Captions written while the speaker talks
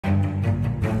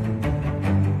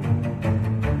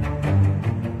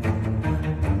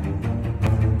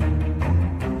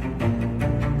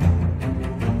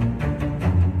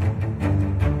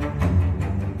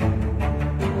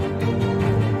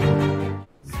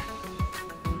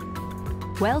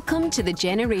Welcome to the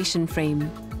Generation Frame,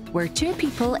 where two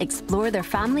people explore their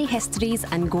family histories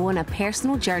and go on a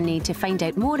personal journey to find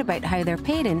out more about how their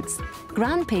parents,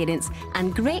 grandparents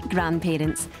and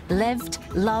great-grandparents lived,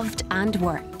 loved and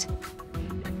worked.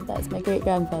 That's my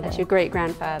great-grandfather. That's your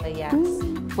great-grandfather, yes.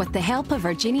 With the help of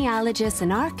our genealogists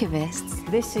and archivists,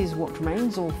 this is what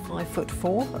remains of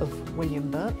 5'4" of William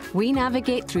Burke. We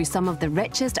navigate through some of the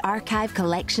richest archive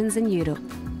collections in Europe.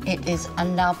 It is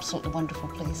an absolutely wonderful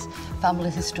place.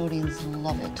 Family historians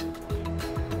love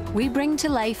it. We bring to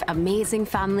life amazing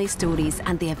family stories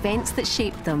and the events that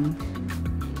shaped them.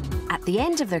 At the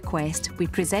end of their quest, we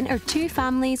present our two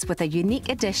families with a unique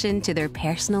addition to their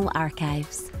personal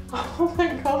archives. Oh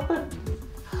my God.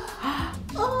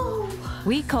 Oh.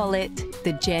 We call it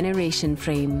the Generation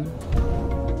Frame.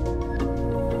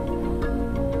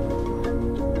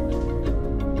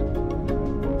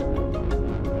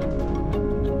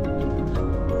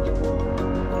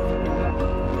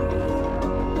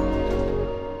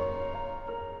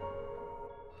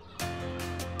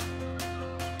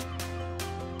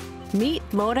 Meet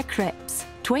𝗏𝗏𝗏𝗏,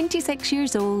 26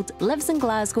 years old, lives in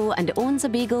Glasgow and owns a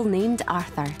beagle named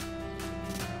Arthur.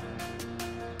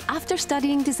 After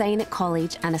studying design at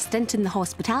college and a stint in the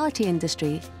hospitality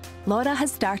industry, Laura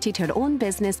has started her own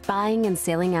business buying and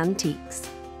selling antiques.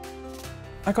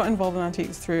 I got involved in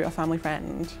antiques through a family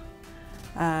friend,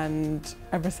 and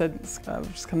ever since I've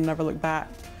just kind of never looked back.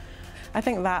 I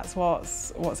think that's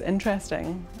what's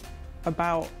interesting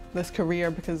about this career,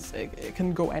 because it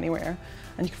can go anywhere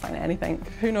and you can find anything.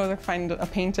 Who knows, I could find a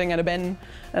painting in a bin and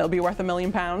it'll be worth £1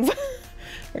 million.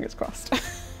 Fingers crossed.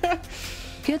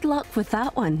 Good luck with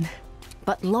that one.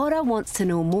 But Laura wants to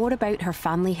know more about her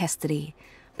family history,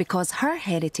 because her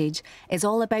heritage is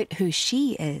all about who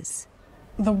she is.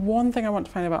 The one thing I want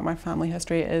to find about my family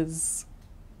history is,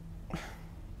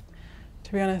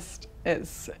 to be honest, I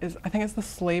think it's the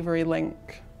slavery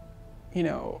link. You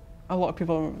know, a lot of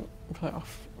people are like, oh,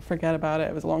 forget about it,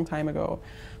 it was a long time ago.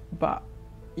 But,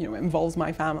 you know, it involves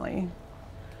my family.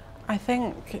 I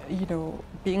think, you know,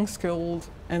 being schooled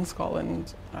in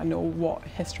Scotland, I know what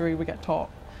history we get taught,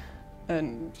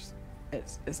 and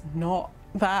it's not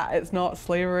that, it's not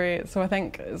slavery. So I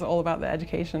think it's all about the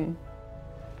education.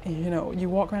 You know, you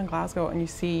walk around Glasgow and you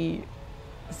see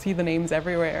the names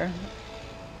everywhere.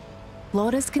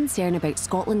 Laura's concern about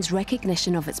Scotland's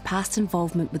recognition of its past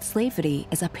involvement with slavery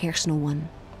is a personal one,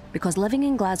 because living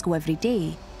in Glasgow every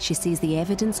day, she sees the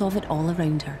evidence of it all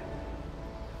around her.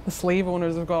 The slave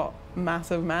owners have got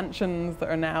massive mansions that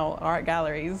are now art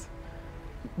galleries,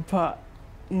 but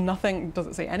nothing does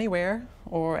it say anywhere,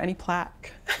 or any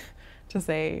plaque to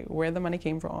say where the money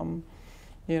came from,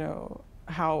 you know,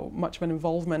 how much of an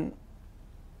involvement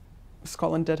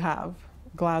Scotland did have,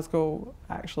 Glasgow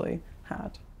actually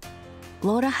had.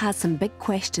 Laura has some big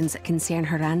questions that concern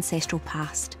her ancestral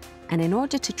past, and in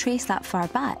order to trace that far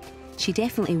back, she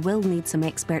definitely will need some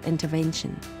expert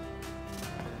intervention.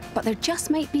 But there just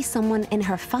might be someone in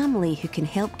her family who can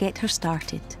help get her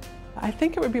started. I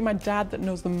think it would be my dad that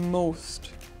knows the most.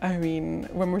 I mean,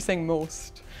 when we're saying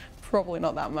most, probably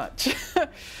not that much.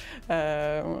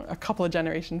 A couple of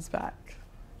generations back,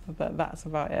 that's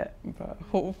about it. But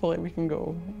hopefully we can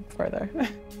go further.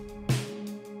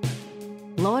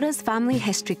 Laura's family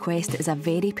history quest is a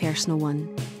very personal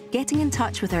one. Getting in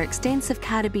touch with her extensive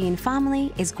Caribbean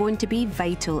family is going to be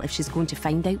vital if she's going to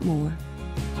find out more.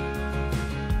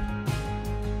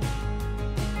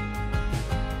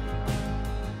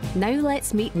 Now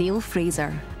let's meet Neil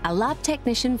Fraser, a lab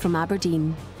technician from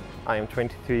Aberdeen. I am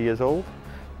 23 years old,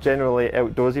 generally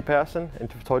outdoorsy person,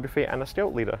 into photography and a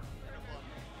scout leader.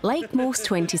 Like most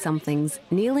 20-somethings,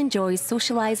 Neil enjoys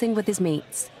socialising with his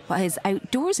mates, but his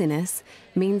outdoorsiness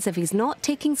means if he's not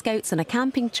taking scouts on a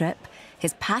camping trip,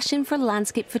 his passion for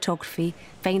landscape photography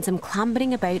finds him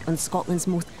clambering about on Scotland's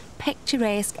most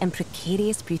picturesque and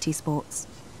precarious beauty spots.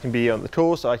 I can be on the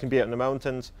coast, or I can be out in the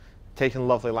mountains, taking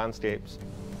lovely landscapes.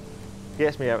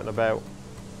 Gets me out and about.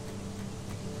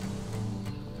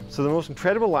 So the most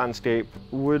incredible landscape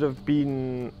would have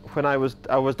been when I was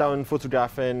down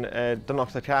photographing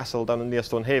𝗃𝗏𝗃𝗏 Castle down near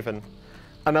Stonehaven.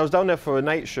 And I was down there for a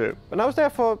night shoot. And I was there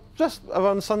for just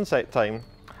around sunset time.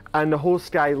 And the whole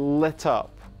sky lit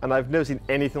up. And I've never seen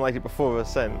anything like it before or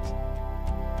since.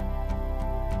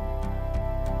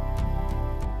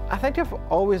 I think I've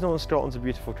always known Scotland's a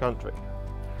beautiful country.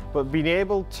 But being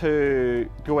able to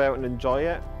go out and enjoy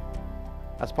it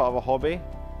as part of a hobby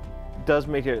does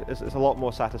make it's a lot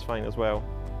more satisfying as well.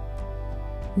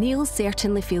 Neil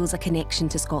certainly feels a connection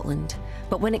to Scotland,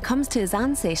 but when it comes to his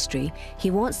ancestry,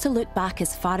 he wants to look back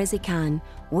as far as he can,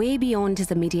 way beyond his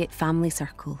immediate family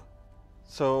circle.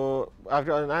 So I've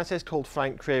got an ancestor called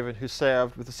Frank Craven who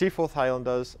served with the Seaforth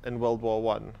Highlanders in World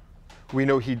War I. We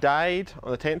know he died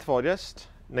on the 10th of August,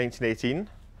 1918.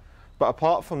 But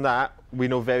apart from that, we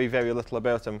know very, very little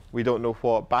about him. We don't know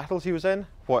what battles he was in,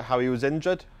 how he was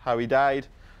injured, how he died.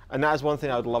 And that is one thing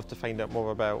I would love to find out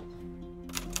more about.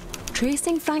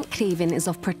 Tracing Frank Craven is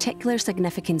of particular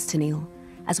significance to Neil,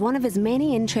 as one of his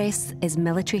many interests is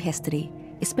military history,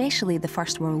 especially the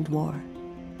First World War.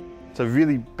 It's a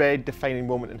really big defining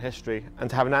moment in history, and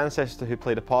to have an ancestor who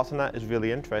played a part in that is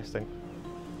really interesting.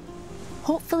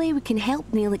 Hopefully we can help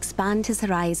Neil expand his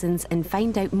horizons and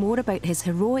find out more about his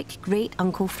heroic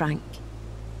great-uncle Frank.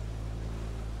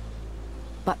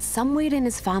 But somewhere in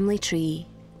his family tree,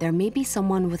 there may be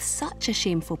someone with such a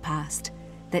shameful past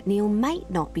that Neil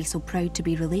might not be so proud to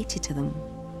be related to them.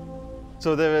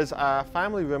 So there is a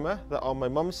family rumour that on my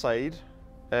mum's side,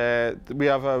 we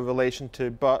have a relation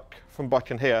to Buck from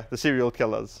Buck and Hare, the serial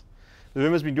killers. The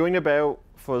rumour's been going about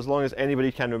for as long as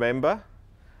anybody can remember,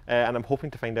 and I'm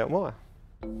hoping to find out more.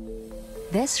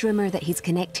 This rumour that he's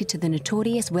connected to the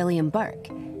notorious William Burke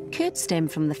could stem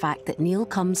from the fact that Neil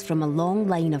comes from a long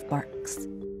line of Burkes.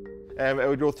 It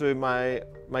would go through my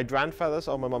grandfathers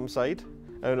on my mum's side,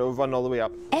 and it would run all the way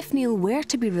up. If Neil were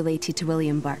to be related to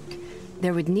William Burke,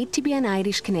 there would need to be an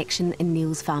Irish connection in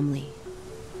Neil's family.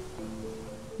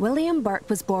 William Burke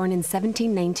was born in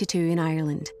 1792 in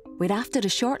Ireland, where after a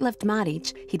short-lived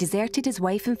marriage, he deserted his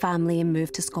wife and family and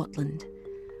moved to Scotland.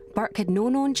 Burke had no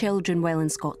known children while in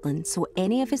Scotland, so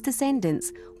any of his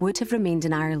descendants would have remained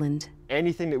in Ireland.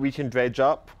 Anything that we can dredge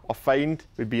up or find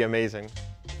would be amazing.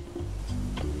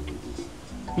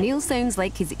 Neil sounds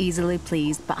like he's easily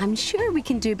pleased, but I'm sure we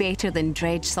can do better than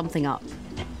dredge something up.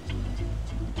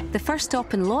 The first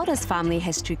stop in Laura's family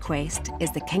history quest is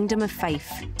the Kingdom of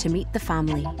Fife to meet the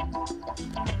family.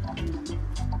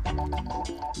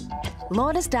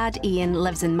 Laura's dad Ian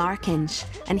lives in Markinch,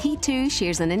 and he too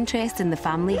shares an interest in the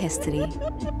family history.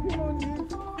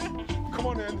 Come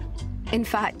on in. In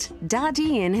fact, Dad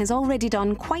Ian has already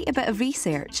done quite a bit of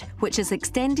research, which has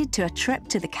extended to a trip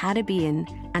to the Caribbean,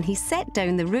 and he's set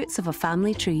down the roots of a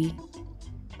family tree.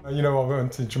 You know, I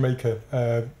went to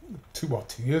Jamaica 2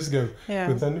 years ago,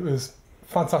 but then it was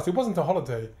fantastic. It wasn't a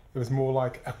holiday, it was more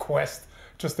like a quest,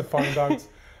 just to find out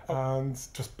and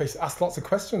just basically ask lots of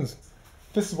questions.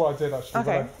 This is what I did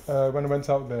actually when I went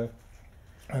out there,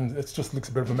 and it just looks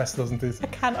a bit of a mess, doesn't it? I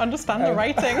can't understand the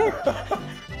writing.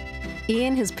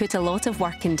 Ian has put a lot of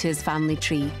work into his family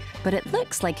tree, but it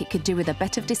looks like it could do with a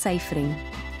bit of deciphering.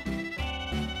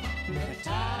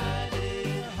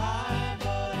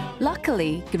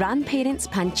 Luckily, grandparents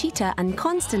Panchita and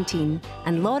Constantine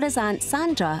and Laura's aunt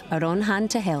Sandra are on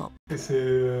hand to help. This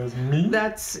is me.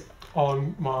 That's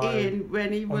on my Ian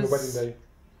when he was on the wedding day.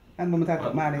 And when we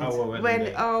got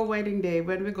married. Our wedding day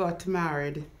when we got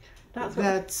married.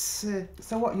 That's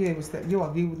so what year was that? You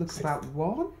look about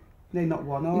one? No, not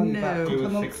one. Oh, no, about he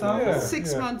was 6 months.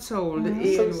 6 months old.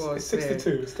 Ian so was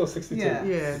 62. Still 62. Yeah.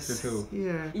 Yes. 62.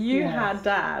 Yeah. You had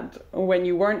Dad when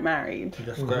you weren't married.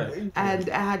 That's right. And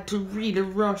I had to really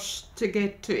rush to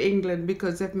get to England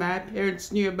because if my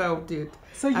parents knew about it,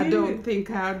 so I don't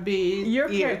think I'd be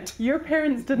your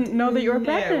parents didn't know that you were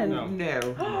pregnant?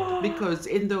 No. Because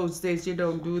in those days you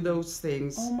don't do those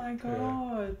things. Oh my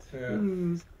God. Yeah.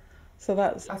 Yeah. So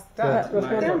that's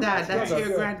That's your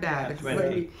granddad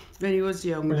when he was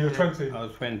young. When you were 20? I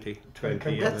was 20.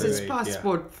 That's his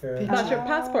passport. Yeah. That's your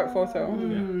passport photo?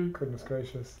 Goodness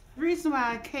gracious. The reason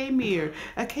why I came here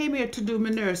to do my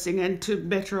nursing and to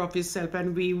better up yourself,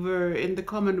 and we were in the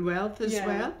Commonwealth as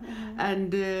well,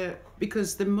 and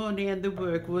because the money and the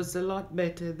work was a lot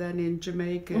better than in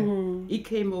Jamaica. He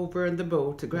came over on the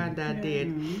boat, Granddad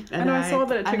did. And I saw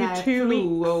that it took you 2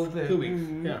 weeks. Over. 2 weeks,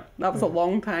 yeah. That was a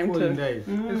long time 14 days.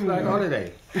 It's like a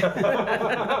holiday.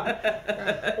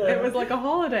 It was like a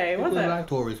holiday, wasn't it? Like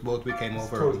tourist boat we came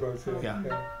over. Tourist boat, yeah.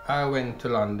 I went to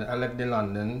London. I lived in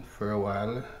London for a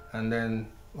while, and then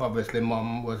obviously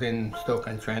Mum was in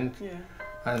Stoke-on-Trent. Yeah.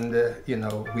 And, you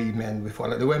know, we men, we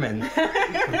follow the women.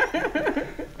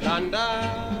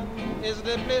 London is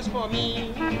the place for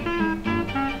me.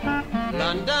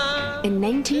 London. In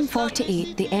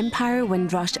 1948, the Empire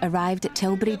Windrush arrived at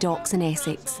Tilbury Docks in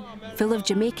Essex, full of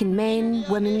Jamaican men,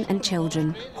 women and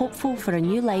children, hopeful for a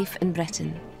new life in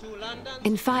Britain.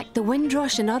 In fact, the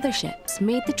Windrush and other ships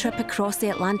made the trip across the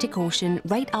Atlantic Ocean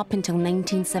right up until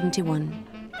 1971,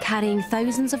 carrying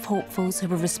thousands of hopefuls who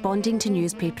were responding to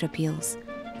newspaper appeals,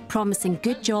 promising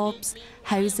good jobs,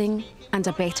 housing and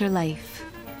a better life.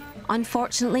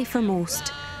 Unfortunately for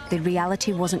most, the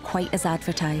reality wasn't quite as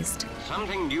advertised.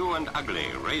 Something new and ugly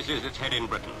raises its head in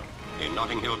Britain. In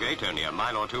Notting Hill Gate, only a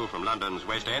mile or two from London's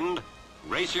West End,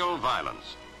 Racial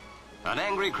violence. An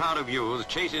angry crowd of youths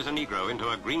chases a Negro into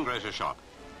a greengrocer's shop.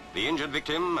 The injured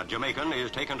victim, a Jamaican,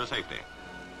 is taken to safety.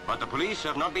 But the police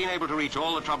have not been able to reach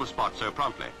all the trouble spots so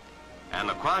promptly. And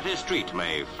the quietest street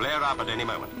may flare up at any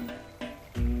moment.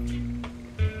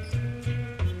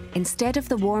 Instead of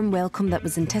the warm welcome that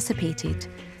was anticipated,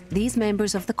 these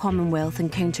members of the Commonwealth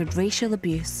encountered racial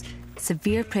abuse,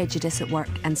 severe prejudice at work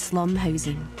and slum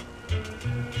housing.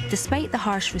 Despite the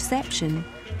harsh reception,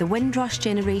 the Windrush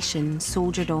generation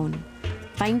soldiered on,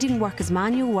 finding work as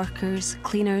manual workers,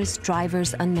 cleaners,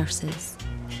 drivers and nurses.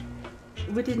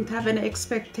 We didn't have any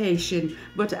expectation,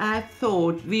 but I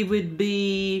thought we would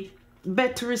be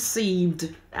better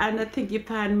received. And I think you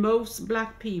find most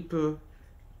black people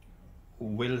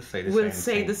will say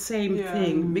the same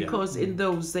thing, because in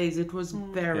those days it was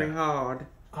very hard.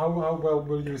 How well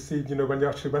were you received, you know, when you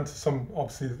actually went to some,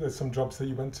 obviously there's some jobs that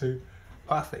you went to?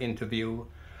 Passed the interview,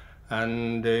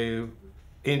 and the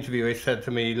interviewer said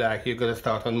to me, like, you're going to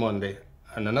start on Monday.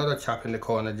 And another chap in the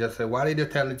corner just said, why did you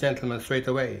tell the gentleman straight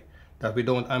away that we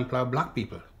don't employ black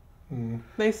people?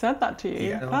 They said that to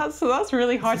you? Yeah. That's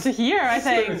really hard to hear, I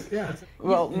think.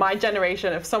 Well, my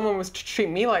generation, if someone was to treat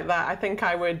me like that, I think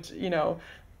I would, you know,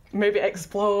 maybe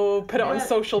explode, put it on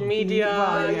social media,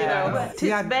 you know. But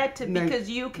it's better because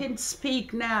you can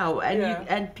speak now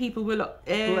and people will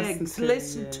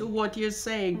listen to what you're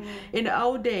saying. In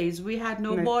our days, we had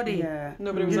nobody.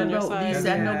 Nobody was on your side.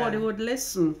 And nobody would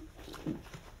listen.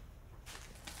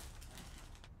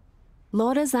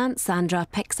 Laura's Aunt Sandra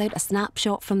picks out a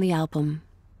snapshot from the album.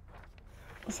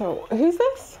 So, who's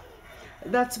this?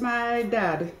 That's my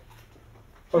dad.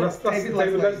 Oh, that's David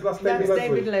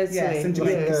Leslie.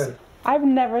 Yes. I've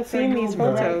never seen these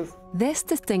photos. This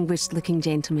distinguished-looking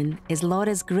gentleman is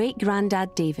Laura's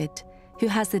great-granddad David, who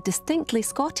has the distinctly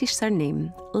Scottish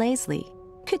surname Leslie.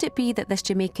 Could it be that this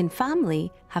Jamaican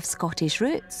family have Scottish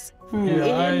roots? He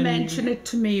mentioned it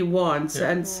to me once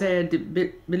and said,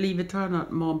 believe it or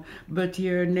not, Mom, but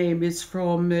your name is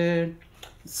from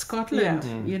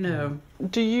Scotland, you know.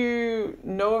 Do you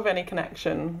know of any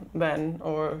connection then,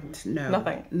 or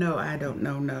nothing? No, I don't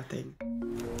know nothing.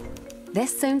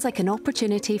 This sounds like an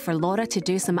opportunity for Laura to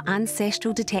do some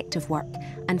ancestral detective work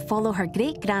and follow her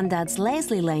great-granddad's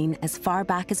Leslie line as far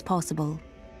back as possible.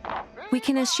 We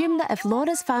can assume that if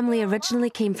Laura's family originally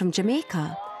came from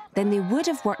Jamaica, then they would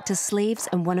have worked as slaves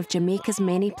on one of Jamaica's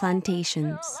many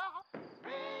plantations.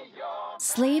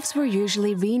 Slaves were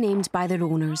usually renamed by their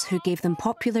owners, who gave them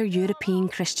popular European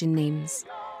Christian names,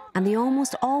 and they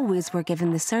almost always were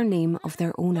given the surname of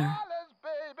their owner.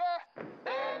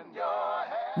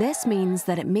 This means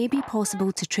that it may be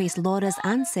possible to trace Laura's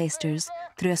ancestors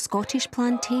through a Scottish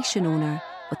plantation owner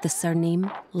with the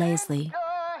surname Leslie.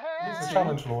 It's a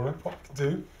challenge, Laura. What you can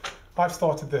do? I've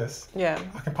started this. I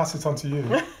can pass it on to you.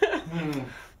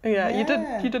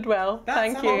 You did well.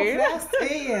 Thank you. I'm impressed,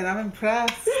 Ian. I'm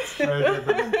impressed.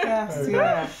 I'm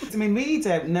impressed, I mean, we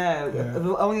don't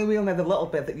know. Only we'll know the little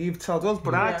bit that you've told us,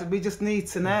 but we just need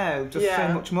to know just so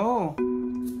much more.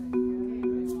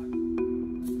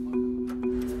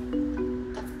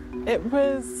 It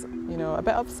was, you know, a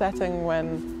bit upsetting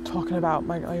when talking about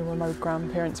when my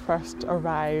grandparents first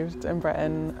arrived in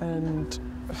Britain and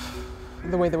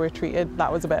the way they were treated.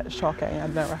 That was a bit shocking.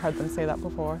 I'd never heard them say that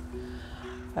before.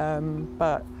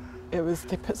 But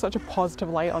they put such a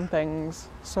positive light on things.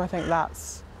 So I think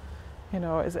that's, you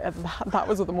know, that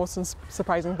was the most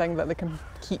surprising thing, that they can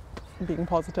keep being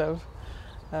positive.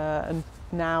 And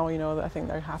now, you know, I think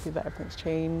they're happy that everything's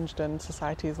changed and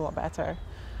society is a lot better.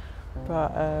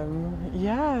 But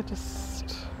yeah, I'm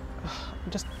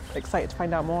just excited to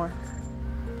find out more.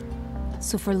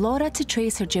 So for Laura to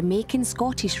trace her Jamaican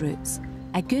Scottish roots,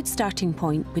 a good starting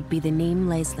point would be the name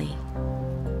Leslie.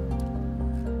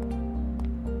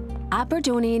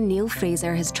 Aberdonian Neil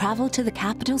Fraser has travelled to the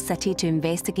capital city to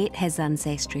investigate his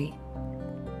ancestry.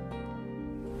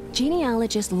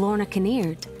 Genealogist Lorna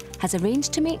Kinnaird has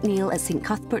arranged to meet Neil at St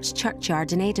Cuthbert's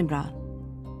churchyard in Edinburgh.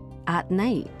 At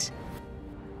night.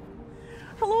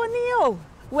 Hello, Neil.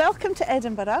 Welcome to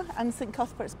Edinburgh and St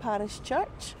Cuthbert's Parish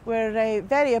Church. We're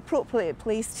very appropriately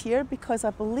placed here because I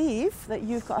believe that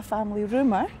you've got a family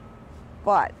rumour.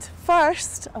 But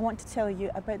first, I want to tell you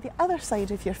about the other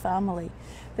side of your family,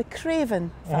 the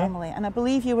Craven family. And I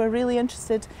believe you were really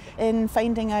interested in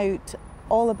finding out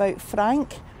all about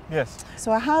Frank. Yes.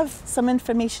 So I have some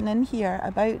information in here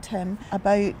about him,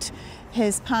 about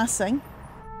his passing.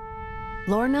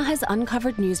 Lorna has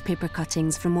uncovered newspaper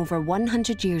cuttings from over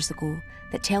 100 years ago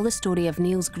that tell the story of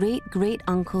Neil's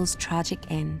great-great-uncle's tragic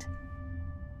end.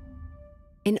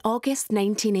 In August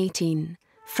 1918,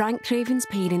 Frank Craven's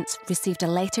parents received a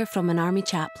letter from an army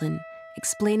chaplain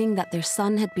explaining that their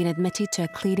son had been admitted to a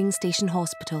clearing station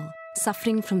hospital,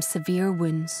 suffering from severe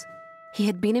wounds. He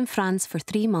had been in France for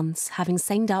 3 months, having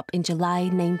signed up in July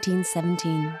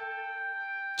 1917.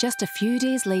 Just a few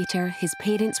days later, his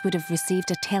parents would have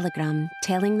received a telegram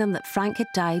telling them that Frank had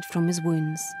died from his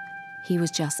wounds. He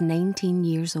was just 19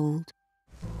 years old.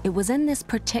 It was in this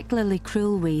particularly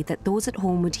cruel way that those at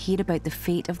home would hear about the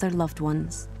fate of their loved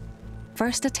ones.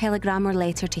 First a telegram or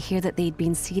letter to hear that they'd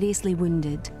been seriously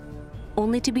wounded,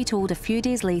 only to be told a few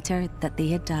days later that they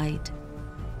had died.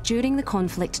 During the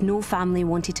conflict, no family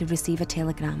wanted to receive a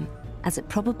telegram, as it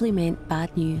probably meant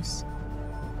bad news.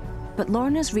 But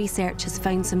Lorna's research has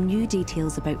found some new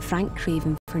details about Frank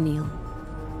Craven for Neil.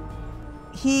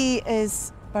 He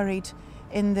is buried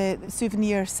in the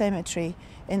Souvenir Cemetery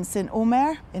in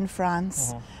St-Omer in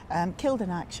France, killed in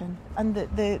action. And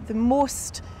the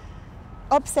most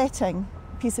upsetting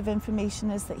piece of information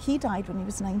is that he died when he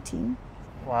was 19.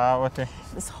 Wow, okay.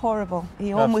 It's horrible.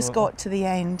 He almost got to the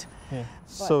end. Yeah,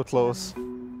 so close.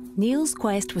 Neil's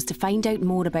quest was to find out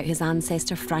more about his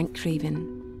ancestor Frank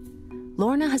Craven.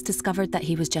 Lorna has discovered that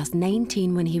he was just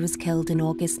 19 when he was killed in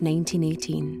August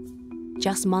 1918,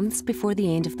 just months before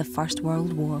the end of the First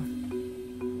World War.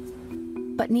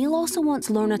 But Neil also wants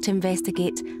Lorna to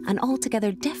investigate an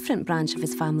altogether different branch of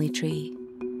his family tree.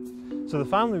 So the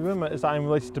family rumour is that I'm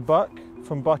related to Burke,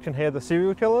 from Burke and Hare, the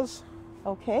serial killers.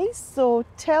 Okay, so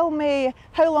tell me,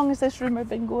 how long has this rumour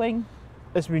been going?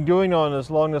 It's been going on as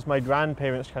long as my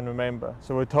grandparents can remember.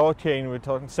 So we're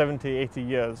talking 70, 80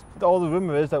 years. All the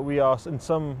rumour is that we are in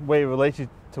some way related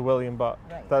to William Burke.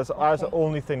 Right. That's the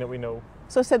only thing that we know.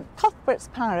 So St Cuthbert's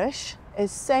parish is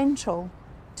central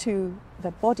to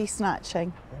the body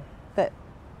snatching that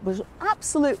was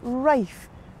absolute rife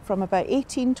from about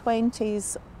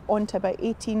 1820s on to about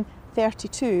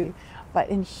 1832. But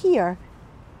in here,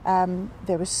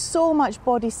 there was so much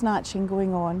body snatching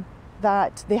going on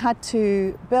that they had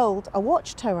to build a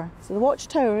watchtower. So the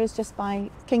watchtower is just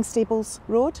by King's Stables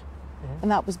Road,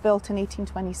 and that was built in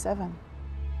 1827.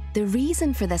 The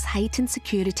reason for this heightened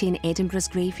security in Edinburgh's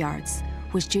graveyards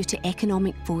was due to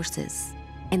economic forces.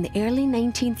 In the early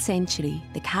 19th century,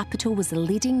 the capital was the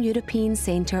leading European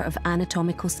centre of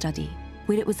anatomical study,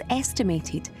 where it was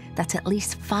estimated that at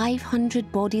least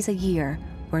 500 bodies a year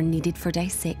were needed for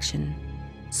dissection.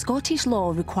 Scottish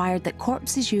law required that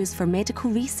corpses used for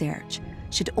medical research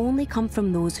should only come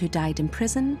from those who died in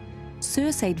prison,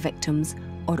 suicide victims,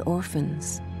 or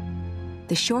orphans.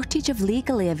 The shortage of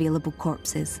legally available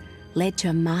corpses led to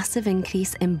a massive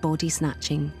increase in body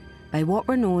snatching by what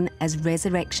were known as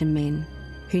resurrection men,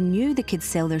 who knew they could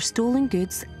sell their stolen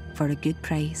goods for a good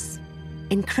price.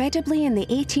 Incredibly, in the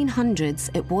 1800s,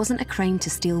 it wasn't a crime to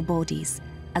steal bodies,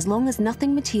 as long as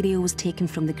nothing material was taken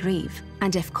from the grave,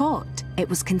 and if caught, it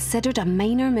was considered a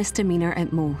minor misdemeanour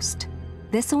at most.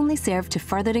 This only served to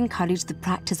further encourage the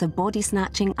practice of body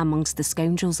snatching amongst the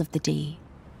scoundrels of the day.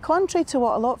 Contrary to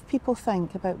what a lot of people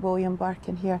think about William Burke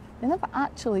in here, they never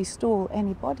actually stole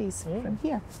any bodies from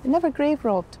here. They never grave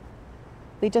robbed.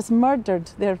 They just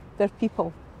murdered their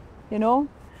people, you know?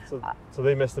 So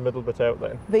they missed the middle bit out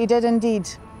then? They did indeed.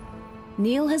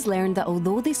 Neil has learned that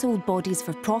although they sold bodies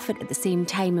for profit at the same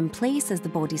time and place as the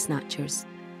body snatchers,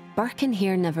 Burke and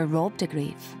Hare never robbed a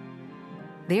grave.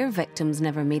 Their victims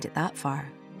never made it that far.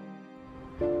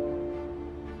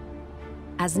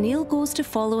 As Neil goes to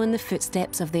follow in the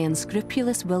footsteps of the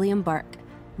unscrupulous William Burke,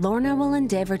 Lorna will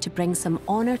endeavour to bring some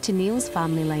honour to Neil's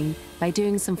family line by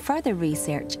doing some further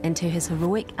research into his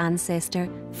heroic ancestor,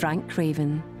 Frank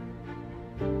Craven.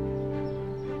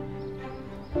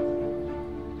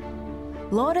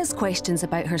 Laura's questions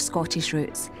about her Scottish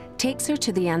roots takes her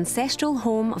to the ancestral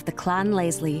home of the Clan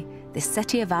Leslie, the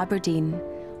city of Aberdeen,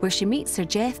 where she meets Sir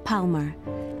Jeff Palmer,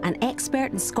 an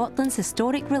expert in Scotland's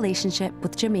historic relationship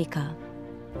with Jamaica.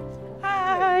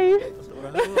 Hi!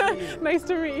 Nice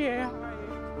to meet you.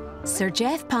 Sir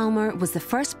Jeff Palmer was the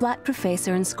first black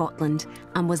professor in Scotland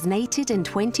and was knighted in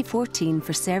 2014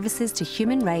 for services to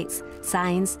human rights,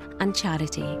 science and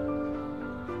charity.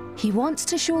 He wants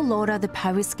to show Laura the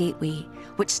Powys Gateway,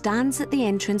 which stands at the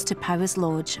entrance to Powys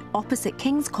Lodge, opposite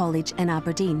King's College in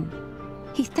Aberdeen.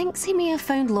 He thinks he may have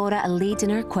found Laura a lead in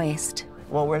her quest.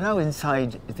 Well, we're now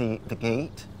inside the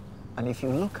gate, and if you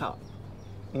look up,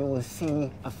 you will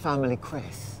see a family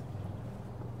crest.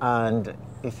 And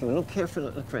if you look carefully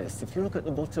at the crest, if you look at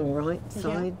the bottom right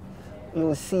side, you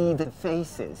will see the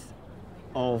faces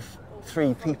of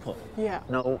 3 people. Yeah.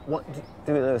 Now, what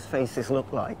do those faces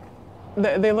look like?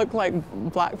 They look like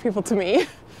black people to me.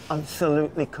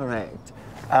 Absolutely correct.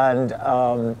 And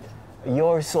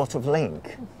your sort of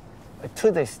link to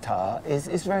this tower is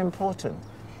very important,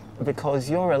 because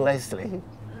you're a Leslie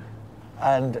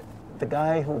And the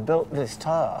guy who built this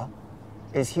tower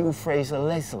is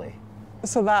𝘂𝗶𝗯𝗲.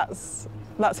 So that's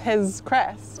his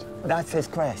crest? That's his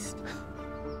crest.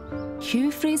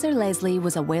 𝘂𝗶𝗯𝗲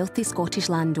was a wealthy Scottish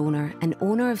landowner and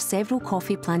owner of several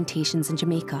coffee plantations in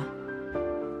Jamaica.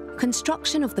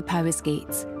 Construction of the Powys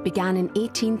Gates began in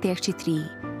 1833,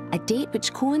 a date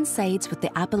which coincides with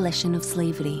the abolition of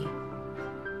slavery.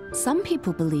 Some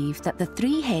people believe that the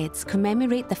three heads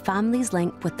commemorate the family's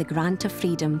link with the grant of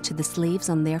freedom to the slaves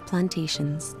on their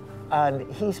plantations.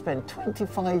 And he spent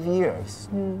 25 years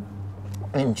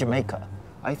in Jamaica.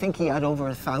 I think he had over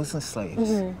 1,000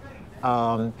 slaves.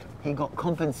 He got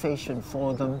compensation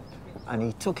for them, and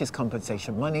he took his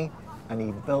compensation money and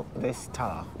he built this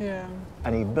tower.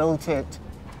 And he built it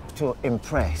to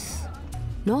impress.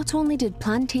 Not only did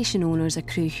plantation owners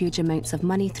accrue huge amounts of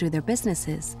money through their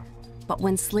businesses, but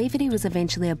when slavery was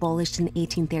eventually abolished in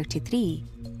 1833,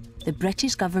 the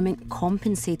British government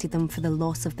compensated them for the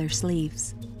loss of their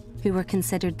slaves, who were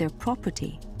considered their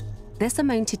property. This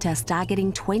amounted to a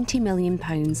staggering £20 million,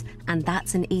 and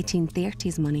that's in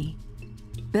 1830s money.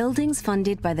 Buildings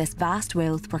funded by this vast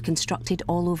wealth were constructed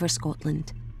all over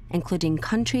Scotland, including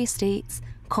country estates,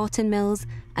 cotton mills,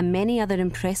 and many other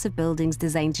impressive buildings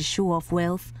designed to show off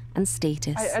wealth and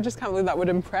status. I just can't believe that would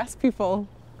impress people.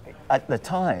 At the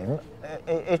time,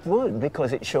 it would,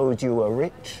 because it showed you were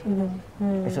rich.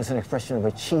 It was an expression of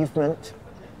achievement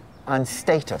and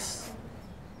status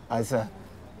as a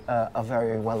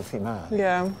very wealthy man.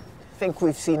 Yeah. Think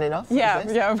we've seen enough? Yeah,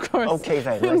 yeah, of course. Okay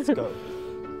then, let's go.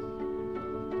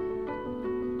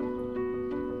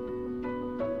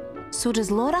 So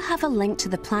does Laura have a link to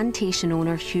the plantation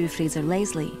owner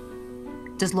𝘂𝗶𝗯𝗲?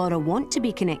 Does Laura want to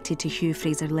be connected to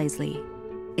𝘂𝗶𝗯𝗲?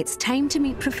 It's time to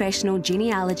meet professional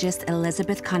genealogist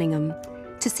Elizabeth Cunningham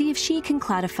to see if she can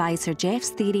clarify Sir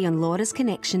Jeff's theory on Laura's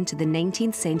connection to the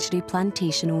 19th century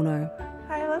plantation owner.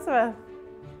 Hi, Elizabeth.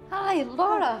 Hi,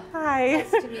 Laura. Hi.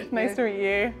 Nice to meet you. Nice to meet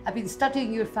you. I've been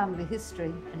studying your family history,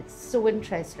 and it's so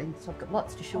interesting, so I've got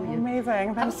lots to show you.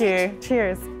 Amazing, thank you.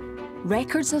 Cheers.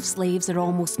 Records of slaves are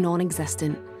almost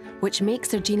non-existent, which makes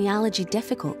their genealogy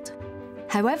difficult.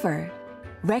 However,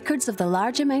 records of the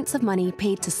large amounts of money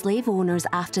paid to slave owners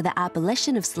after the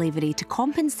abolition of slavery to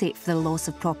compensate for the loss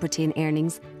of property and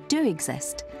earnings do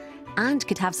exist, and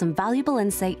could have some valuable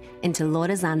insight into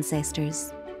Laura's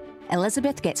ancestors.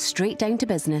 Elizabeth gets straight down to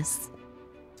business.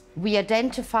 We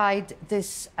identified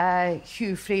this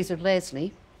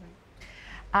𝘂𝗶𝗯𝗲,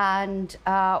 and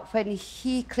when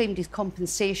he claimed his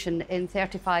compensation in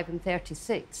 35 and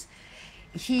 36,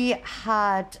 he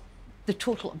had the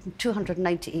total of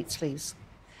 298 slaves.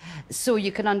 So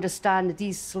you can understand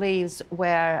these slaves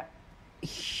were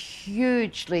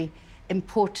hugely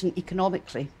important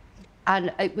economically.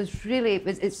 And it was really,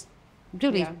 it's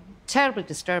really terribly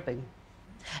disturbing.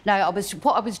 Now,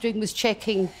 what I was doing was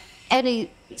checking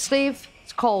any slave,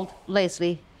 it's called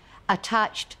Leslie,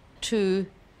 attached to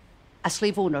a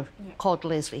slave owner called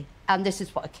Leslie. And this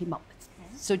is what I came up with.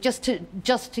 So just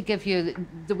to give you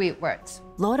the way it works.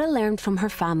 Laura learned from her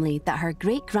family that her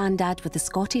great-granddad with the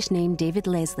Scottish name David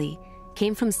Leslie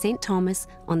came from St Thomas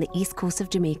on the east coast of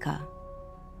Jamaica.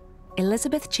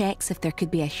 Elizabeth checks if there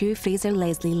could be a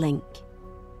𝘂𝗶𝗯𝗲 link.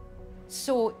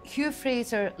 So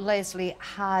𝘂𝗶𝗯𝗲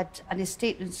had an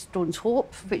estate in Stones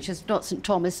Hope, which is not St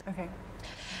Thomas. Okay.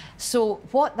 So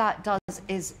what that does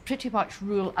is pretty much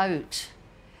rule out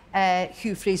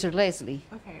𝘂𝗶𝗯𝗲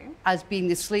as being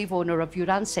the slave owner of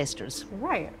your ancestors.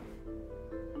 Right.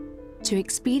 To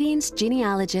experienced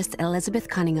genealogist Elizabeth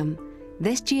Cunningham,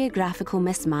 this geographical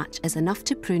mismatch is enough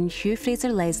to prune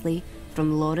𝘂𝗶𝗯𝗲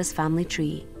from Laura's family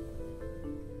tree.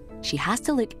 She has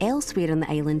to look elsewhere on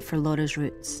the island for Laura's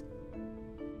roots.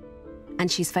 And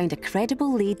she's found a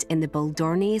credible lead in the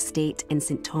Baldorney estate in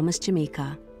St Thomas,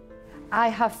 Jamaica. I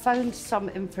have found some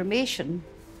information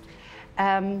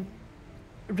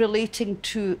relating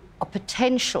to a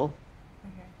potential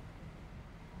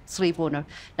slave owner.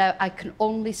 Now, I can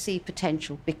only say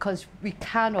potential because we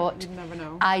cannot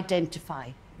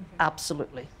identify.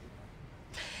 Absolutely.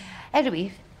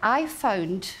 Anyway, I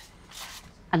found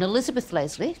an Elizabeth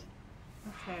Leslie,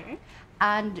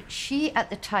 and she at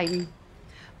the time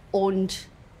owned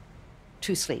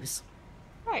 2 slaves.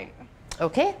 Right.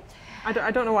 Okay. I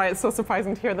don't know why it's so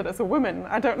surprising to hear that it's a woman.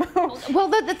 I don't know. Well,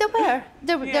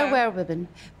 there were women,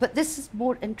 but this is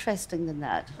more interesting than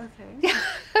that. Okay.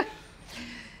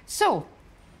 So,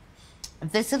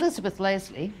 this Elizabeth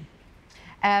Leslie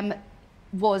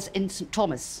was in St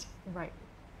Thomas. Right.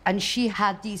 And she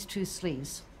had these 2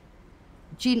 slaves,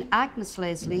 Jean Agnes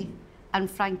Leslie and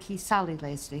Frankie Sally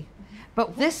Leslie.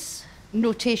 But this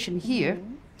notation here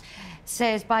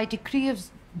says, by decree of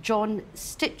John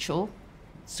Stitchell,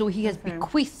 So he has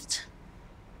bequeathed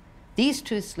these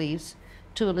 2 sleeves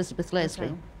to Elizabeth Leslie.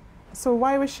 Okay. So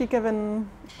why was she given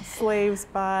slaves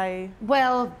by...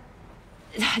 Well,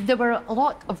 there were a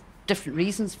lot of different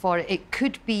reasons for it. It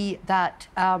could be that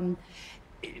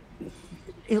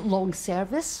long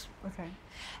service. Okay.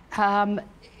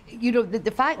 You know,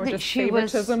 the fact or that just she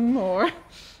was... favoritism, or...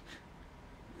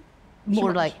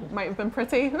 More like... Might have been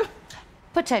pretty.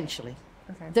 Potentially.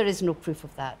 Okay. There is no proof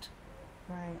of that.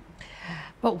 Right.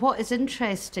 But what is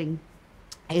interesting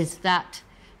is that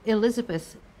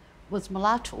Elizabeth was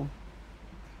mulatto.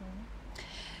 Okay.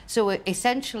 So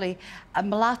essentially, a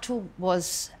mulatto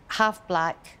was half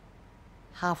black,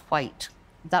 half white.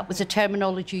 That was a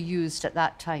terminology used at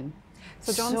that time.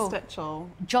 So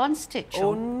John Stitchell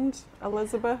owned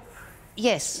Elizabeth?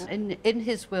 Yes, in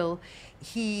his will,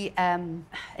 he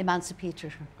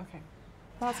emancipated her. Okay,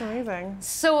 that's amazing.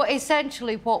 So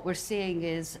essentially what we're saying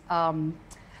is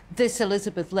this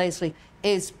Elizabeth Leslie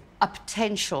is a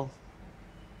potential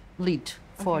lead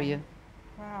for you.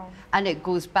 Wow. And it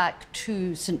goes back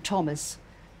to St. Thomas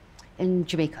in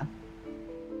Jamaica.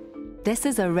 This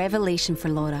is a revelation for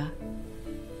Laura.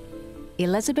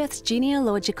 Elizabeth's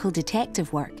genealogical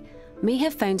detective work may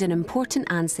have found an important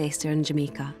ancestor in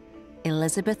Jamaica,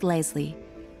 Elizabeth Leslie,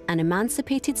 an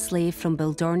emancipated slave from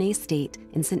Bildorney Estate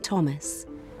in St. Thomas.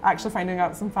 Actually finding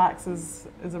out some facts is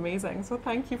amazing, so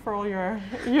thank you for all your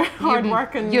hard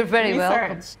work and You're very research.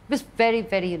 welcome. It was very,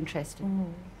 very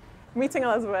interesting. Meeting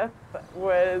Elizabeth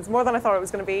was more than I thought it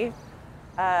was going to be.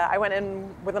 I went in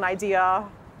with an idea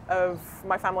of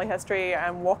my family history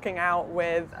and walking out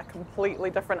with a completely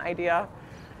different idea.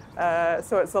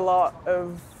 So it's a lot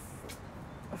of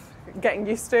getting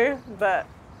used to that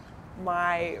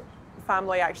my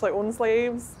family actually owned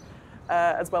slaves,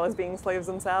 as well as being slaves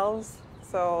themselves.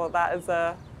 So that is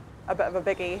a bit of a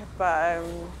biggie, but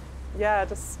yeah,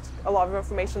 just a lot of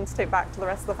information to take back to the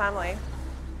rest of the family.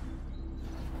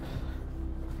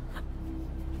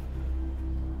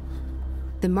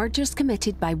 The murders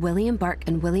committed by William Burke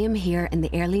and William Hare in the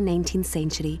early 19th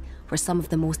century were some of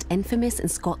the most infamous in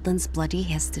Scotland's bloody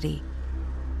history.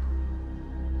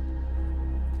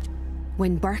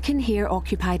 When Burke and Hare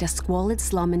occupied a squalid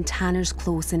slum in Tanner's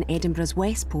Close in Edinburgh's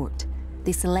Westport,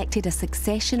 they selected a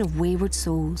succession of wayward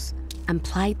souls and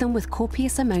plied them with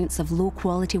copious amounts of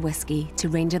low-quality whiskey to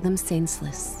render them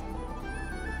senseless.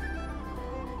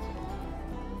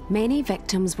 Many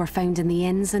victims were found in the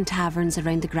inns and taverns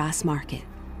around the Grassmarket,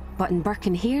 but in Burke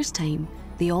and Hare's time,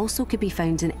 they also could be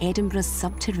found in Edinburgh's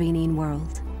subterranean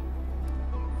world.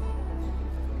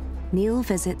 Neil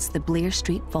visits the Blair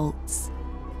Street vaults.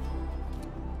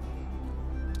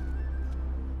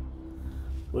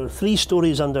 We're 3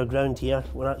 stories underground here.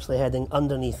 We're actually heading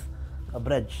underneath a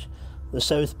bridge, the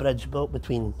South Bridge, built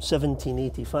between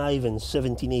 1785 and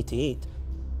 1788.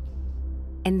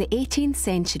 In the 18th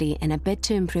century, in a bid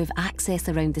to improve access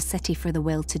around the city for the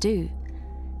well-to-do,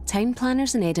 town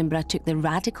planners in Edinburgh took the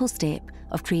radical step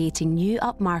of creating new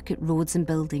upmarket roads and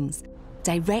buildings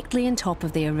directly on top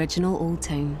of the original Old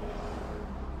Town.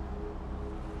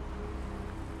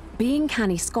 Being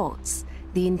canny Scots,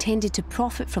 they intended to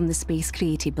profit from the space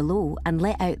created below and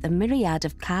let out the myriad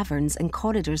of caverns and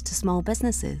corridors to small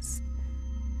businesses.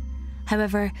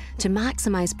 However, to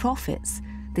maximise profits,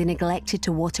 they neglected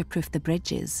to waterproof the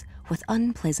bridges, with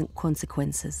unpleasant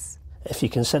consequences. If you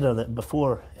consider that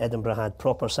before Edinburgh had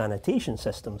proper sanitation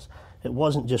systems, it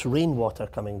wasn't just rainwater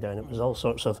coming down, it was all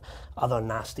sorts of other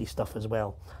nasty stuff as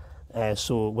well.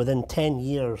 So within 10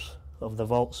 years of the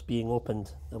vaults being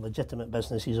opened, the legitimate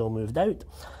businesses all moved out,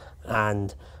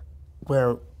 and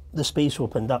where the space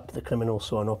opened up, the criminals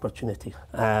saw an opportunity.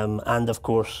 And of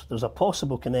course, there's a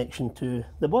possible connection to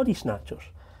the body snatchers,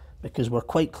 because we're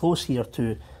quite close here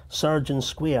to Surgeon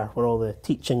Square, where all the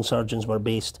teaching surgeons were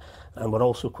based, and we're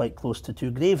also quite close to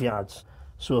 2 graveyards.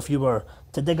 So if you were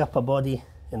to dig up a body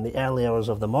in the early hours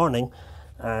of the morning,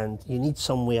 and you need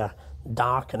somewhere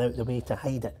dark and out the way to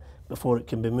hide it before it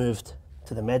can be moved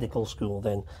to the medical school,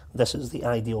 then this is the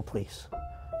ideal place.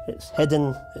 It's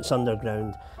hidden, it's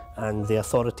underground, and the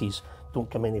authorities don't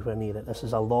come anywhere near it. This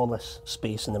is a lawless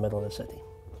space in the middle of the city.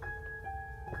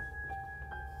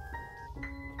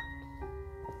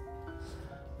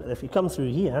 But if you come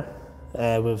through here,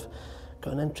 we've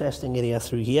got an interesting area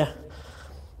through here,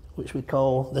 which we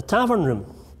call the tavern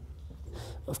room.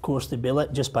 Of course, they'd be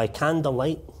lit just by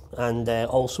candlelight and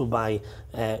also by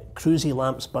cruisy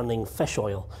lamps burning fish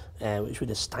oil, which would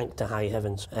have stank to high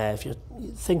heavens. If you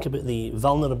think about the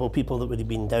vulnerable people that would have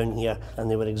been down here, and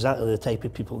they were exactly the type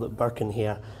of people that Burke and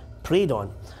Hare preyed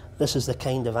on, this is the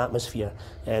kind of atmosphere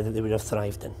that they would have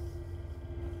thrived in.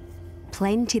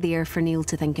 Plenty there for Neil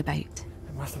to think about.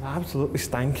 Must have absolutely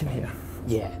stank in here.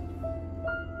 Yeah.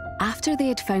 After they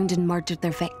had found and murdered their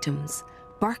victims,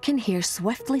 Burke and Hare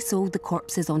swiftly sold the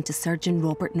corpses onto surgeon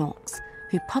Robert Knox,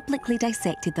 who publicly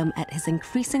dissected them at his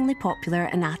increasingly popular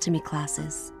anatomy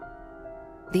classes.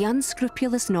 The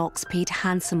unscrupulous Knox paid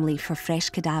handsomely for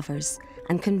fresh cadavers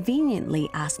and conveniently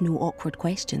asked no awkward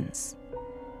questions.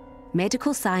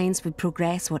 Medical science would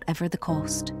progress whatever the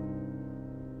cost.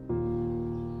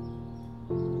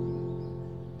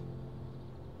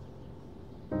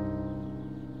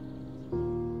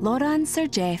 Laura and Sir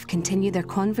Geoff continue their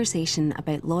conversation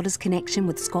about Laura's connection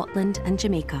with Scotland and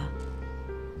Jamaica.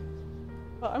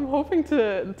 I'm hoping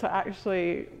to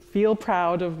actually feel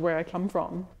proud of where I come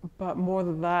from, but more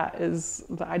than that is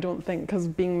that I don't think, because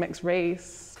being mixed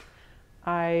race,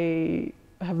 I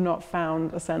have not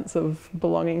found a sense of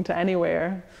belonging to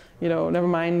anywhere, you know, never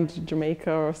mind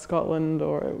Jamaica or Scotland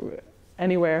or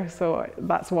anywhere. So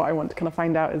that's what I want to kind of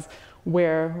find out, is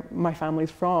where my family's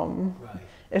from. Right.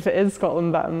 If it is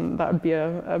Scotland, that would be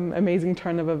an amazing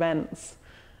turn of events.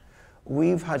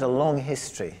 We've had a long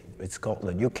history with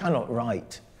Scotland. You cannot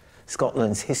write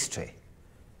Scotland's history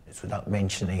without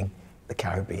mentioning the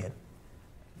Caribbean.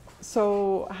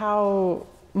 So how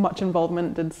much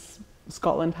involvement did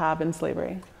Scotland have in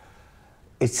slavery?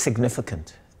 It's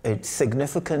significant. It's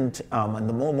significant, and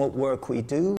the more work we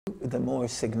do, the more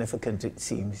significant it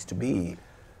seems to be.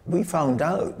 We found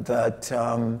out that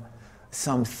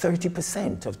some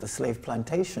 30% of the slave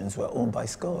plantations were owned by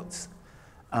Scots.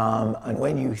 And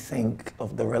when you think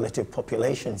of the relative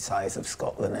population size of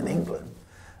Scotland and England,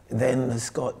 then the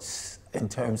Scots, in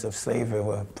terms of slavery,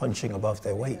 were punching above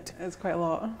their weight. It's quite a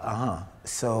lot.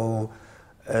 So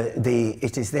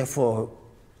it is therefore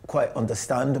quite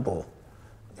understandable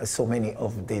so many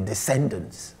of the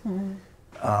descendants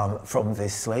from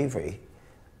this slavery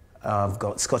have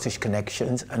got Scottish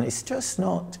connections, and it's just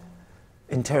not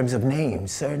in terms of names,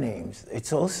 surnames,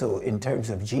 it's also in terms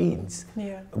of genes.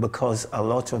 Yeah. Because a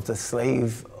lot of the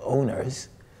slave owners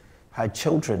had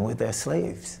children with their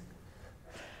slaves.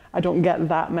 I don't get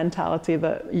that mentality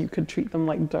that you could treat them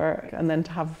like dirt and then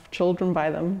to have children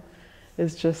by them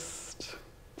is just...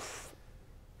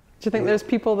 Do you think there's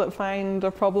people that find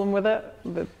a problem with it,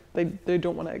 that they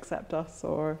don't want to accept us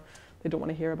or they don't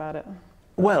want to hear about it?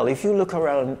 Well, if you look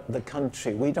around the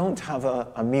country, we don't have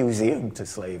a museum to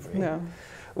slavery. No.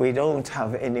 We don't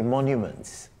have any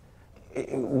monuments.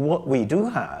 What we do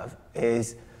have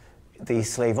is the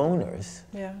slave owners,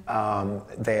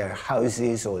 their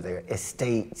houses or their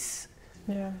estates.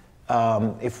 Yeah.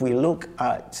 If we look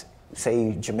at,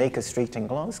 say, Jamaica Street in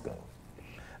Glasgow,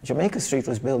 Jamaica Street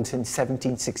was built in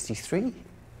 1763.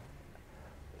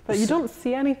 But you don't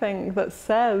see anything that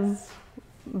says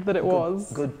that it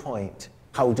was. Good point.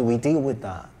 How do we deal with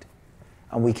that?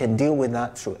 And we can deal with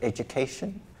that through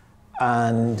education.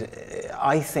 And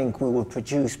I think we will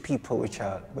produce people which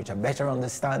are better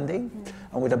understanding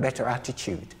and with a better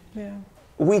attitude. Yeah.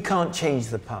 We can't change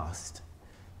the past.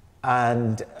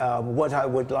 And what I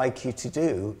would like you to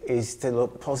do is to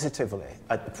look positively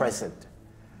at the present.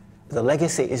 The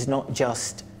legacy is not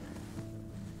just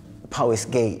Powis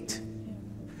Gate.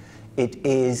 It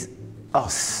is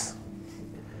us.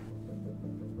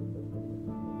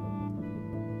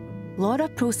 Laura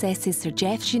processes Sir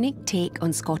Geoff's unique take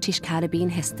on Scottish Caribbean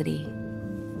history.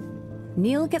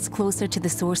 Neil gets closer to the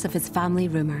source of his family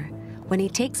rumour when he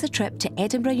takes a trip to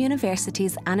Edinburgh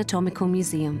University's Anatomical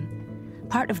Museum,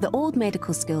 part of the old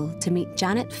medical school, to meet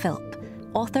Janet Philp,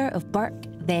 author of Burke,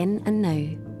 Then and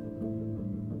Now.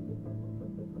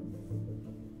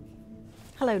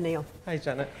 Hello, Neil. Hi,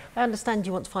 Janet. I understand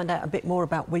you want to find out a bit more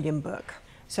about William Burke.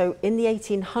 So in the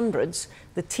 1800s,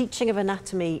 the teaching of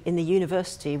anatomy in the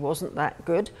university wasn't that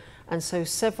good, and so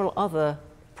several other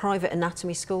private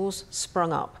anatomy schools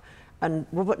sprung up, and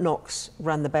Robert Knox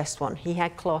ran the best one. He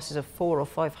had classes of 400 or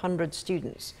 500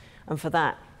 students, and for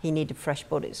that, he needed fresh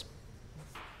bodies.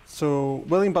 So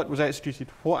William Burke was executed.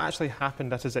 What actually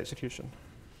happened at his execution?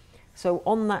 So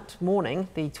on that morning,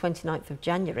 the 29th of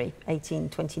January,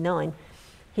 1829,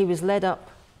 he was led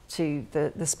up to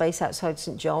the space outside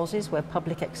St Giles's where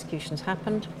public executions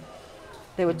happened.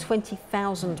 There were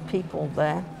 20,000 people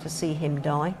there to see him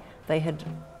die. They had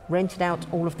rented out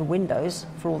all of the windows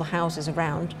for all the houses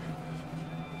around,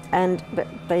 and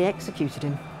they executed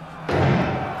him.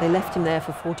 They left him there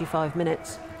for 45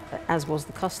 minutes, as was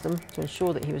the custom, to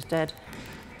ensure that he was dead,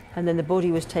 and then the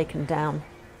body was taken down.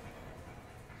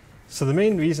 So the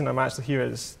main reason I'm actually here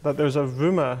is that there's a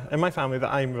rumour in my family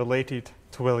that I'm related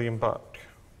to William Burke.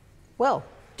 Well,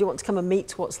 do you want to come and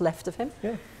meet what's left of him?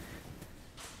 Yeah.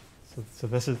 So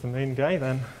this is the main guy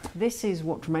then. This is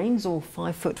what remains, all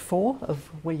 5'4"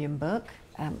 of William Burke.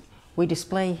 We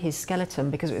display his skeleton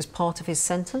because it was part of his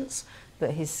sentence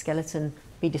that his skeleton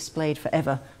be displayed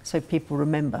forever so people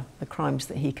remember the crimes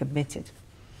that he committed.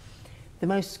 The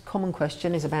most common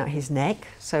question is about his neck.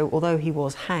 So although he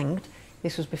was hanged,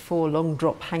 this was before long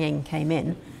drop hanging came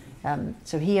in,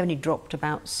 so he only dropped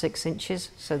about 6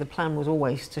 inches, so the plan was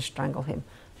always to strangle him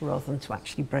rather than to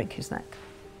actually break his neck.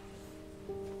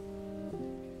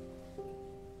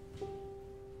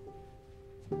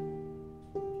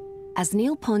 As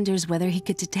Neil ponders whether he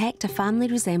could detect a family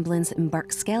resemblance in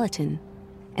Burke's skeleton,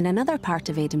 in another part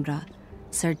of Edinburgh,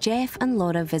 Sir Jeff and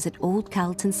Laura visit Old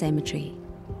Calton Cemetery.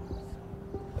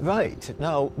 Right,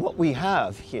 now what we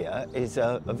have here is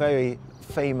a very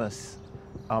famous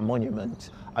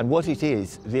monument, and what it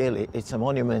is really, it's a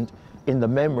monument in the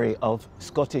memory of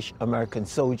Scottish American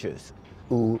soldiers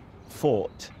who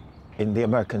fought in the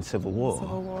American Civil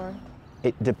War.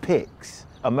 It depicts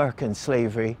American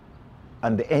slavery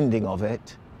and the ending of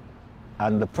it,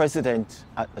 and the president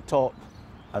at the top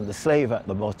and the slave at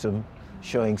the bottom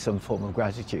showing some form of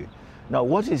gratitude. Now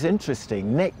what is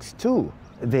interesting, next to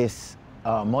this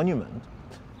monument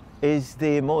is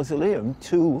the mausoleum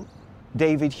to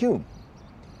David Hume.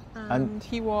 And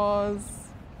he was?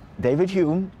 David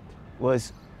Hume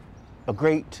was a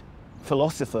great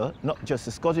philosopher, not just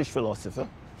a Scottish philosopher,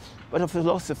 but a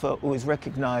philosopher who is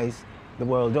recognized the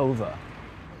world over.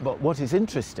 But what is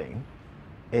interesting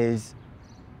is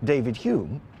David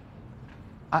Hume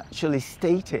actually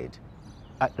stated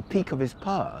at the peak of his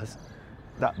powers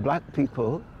that black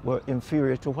people were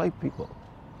inferior to white people.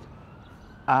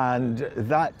 And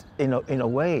that, in a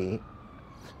way,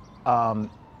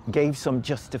 gave some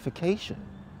justification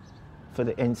for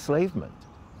the enslavement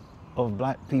of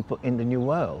black people in the New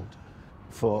World.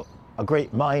 For a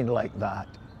great mind like that,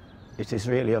 it is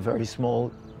really a very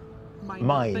small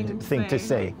mind thing to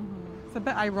say. It's a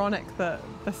bit ironic that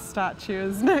the statue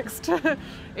is next to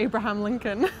Abraham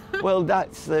Lincoln. Well,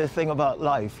 that's the thing about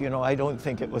life, you know, I don't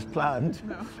think it was planned,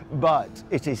 no. But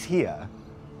it is here.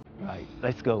 Right,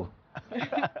 let's go.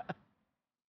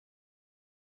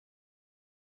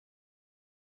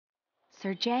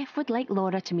 Sir Jeff would like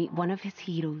Laura to meet one of his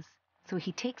heroes, so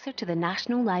he takes her to the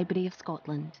National Library of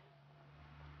Scotland.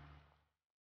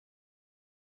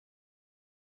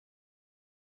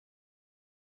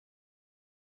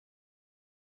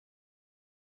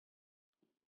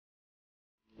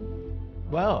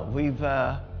 Well, we've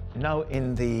now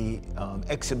in the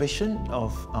exhibition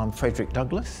of Frederick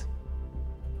Douglass.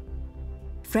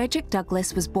 Frederick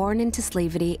Douglass was born into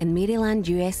slavery in Maryland,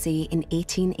 USA in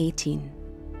 1818.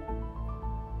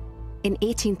 In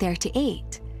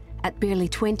 1838, at barely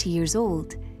 20 years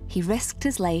old, he risked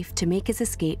his life to make his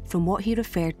escape from what he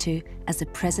referred to as the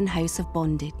prison house of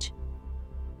bondage.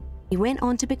 He went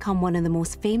on to become one of the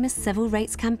most famous civil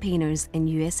rights campaigners in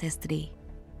US history.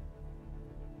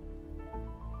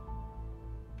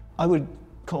 I would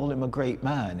call him a great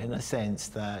man in a sense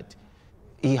that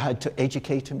he had to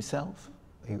educate himself.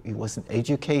 He wasn't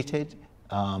educated,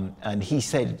 and he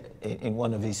said in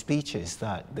one of his speeches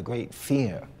that the great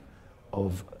fear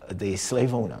of the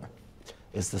slave owner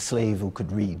is the slave who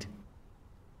could read.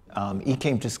 He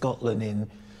came to Scotland in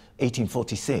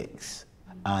 1846,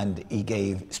 and he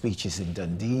gave speeches in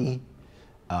Dundee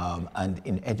and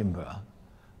in Edinburgh.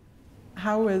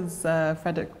 How was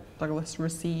Frederick Douglass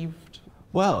received?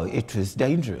 Well, it was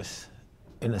dangerous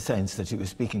in the sense that he was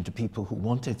speaking to people who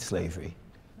wanted slavery.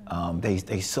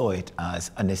 They saw it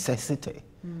as a necessity.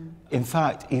 In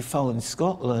fact, he found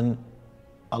Scotland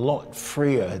a lot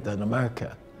freer than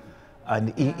America,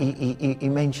 and he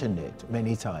mentioned it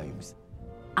many times.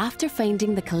 After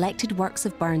finding the collected works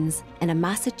of Burns in a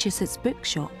Massachusetts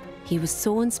bookshop, he was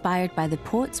so inspired by the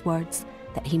poet's words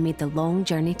that he made the long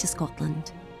journey to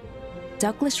Scotland.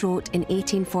 Douglass wrote in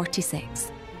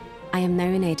 1846, "I am now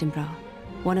in Edinburgh,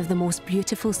 one of the most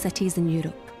beautiful cities in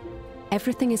Europe.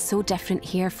 Everything is so different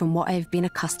here from what I have been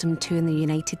accustomed to in the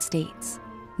United States.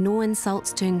 No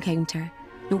insults to encounter,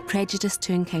 no prejudice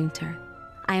to encounter.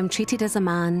 I am treated as a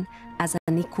man, as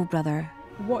an equal brother."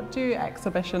 What do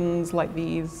exhibitions like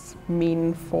these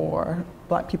mean for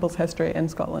black people's history in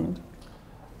Scotland?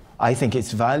 I think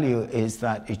its value is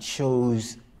that it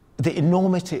shows the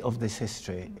enormity of this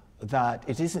history, that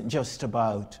it isn't just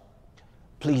about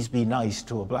please be nice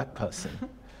to a black person.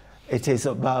 It is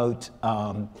about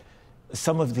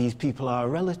some of these people are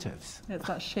relatives. It's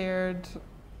that shared,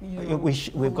 you know,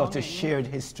 we've got a shared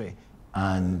history,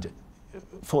 and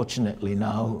fortunately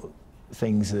now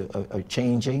things are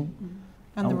changing.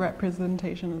 And the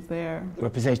representation is there.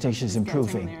 Representation is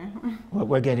improving.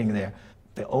 We're getting there.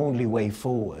 The only way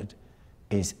forward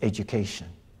is education.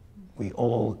 We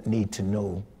all need to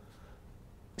know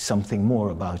something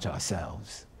more about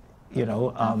ourselves. You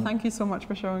know. Thank you so much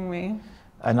for showing me.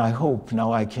 And I hope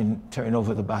now I can turn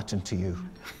over the baton to you.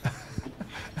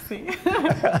 See.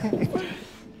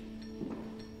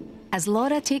 As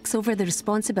Laura takes over the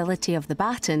responsibility of the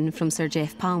baton from Sir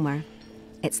Geoff Palmer,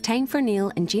 it's time for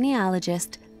Neil and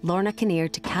genealogist Lorna Kinnear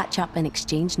to catch up and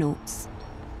exchange notes.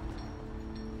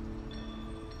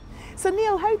 So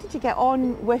Neil, how did you get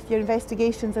on with your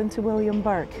investigations into William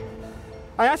Burke?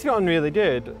 I actually got on really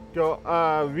good. Got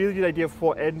a really good idea of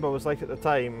what Edinburgh was like at the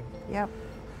time. Yep.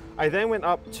 I then went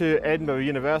up to Edinburgh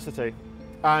University,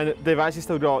 and they've actually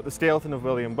still got the skeleton of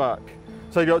William Burke.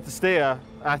 So I got to stare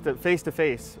at it face to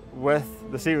face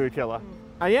with the serial killer.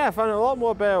 And yeah, I found out a lot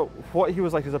more about what he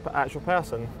was like as an actual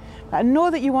person. I know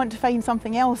that you want to find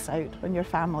something else out on your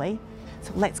family,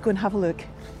 so let's go and have a look.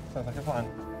 Sounds like a plan.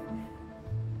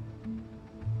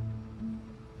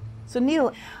 So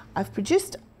Neil, I've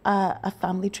produced a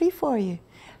family tree for you,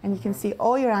 and you can see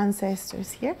all your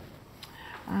ancestors here.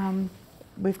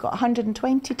 We've got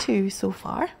 122 so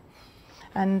far,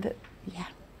 and yeah.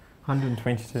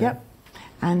 122? Yep,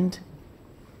 and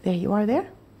there you are there.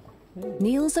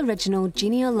 Neil's original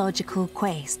genealogical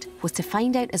quest was to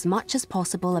find out as much as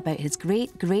possible about his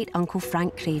great-great-uncle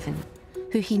Frank Craven,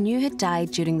 who he knew had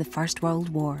died during the First World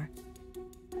War.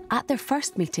 At their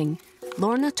first meeting,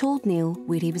 Lorna told Neil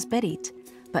where he was buried,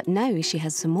 but now she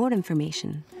has some more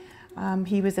information.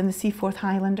 He was in the Seaforth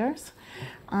Highlanders,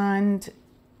 and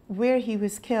where he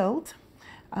was killed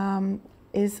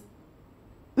is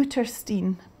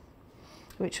Uterstein,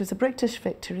 which was a British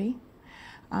victory,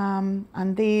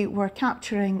 and they were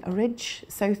capturing a ridge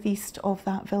southeast of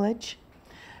that village,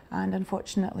 and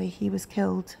unfortunately he was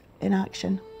killed in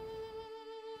action.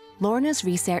 Lorna's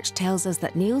research tells us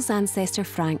that Neil's ancestor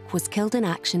Frank was killed in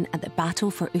action at the Battle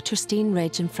for Uterstein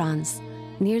Ridge in France,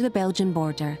 near the Belgian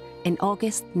border, in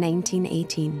August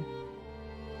 1918.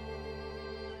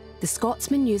 The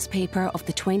Scotsman newspaper of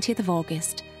the 20th of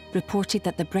August reported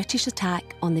that the British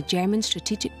attack on the German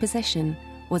strategic position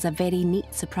was a very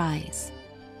neat surprise.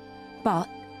 But,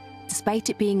 despite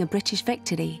it being a British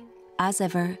victory, as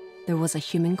ever, there was a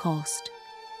human cost.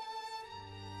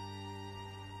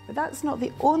 But that's not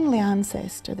the only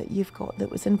ancestor that you've got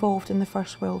that was involved in the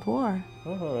First World War.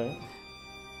 Oh, all right.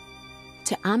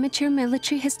 To amateur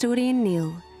military historian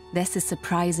Neil, this is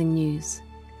surprising news.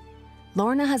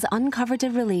 Lorna has uncovered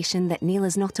a relation that Neil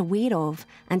is not aware of,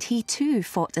 and he too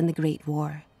fought in the Great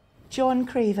War. John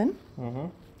Craven,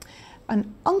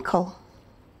 an uncle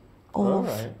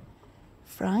of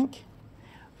Frank,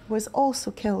 was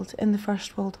also killed in the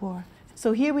First World War.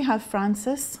 So here we have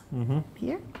Francis,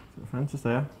 here. Francis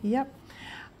there. Yep.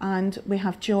 And we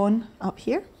have John up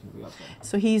here.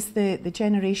 So he's the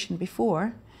generation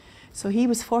before. So he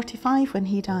was 45 when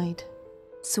he died.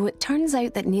 So it turns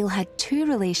out that Neil had two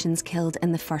relations killed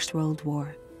in the First World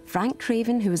War. Frank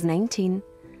Craven, who was 19,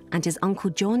 and his uncle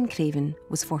John Craven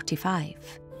was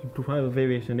 45. Quite a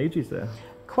variation in ages there.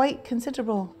 Quite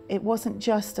considerable. It wasn't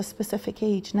just a specific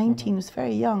age. 19 was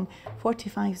very young,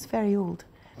 45 is very old.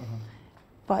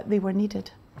 But they were needed.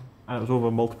 And it was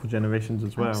over multiple generations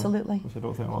as well. Absolutely. Which I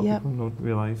don't think a lot of people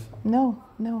realise. No,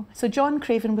 no. So John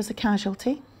Craven was a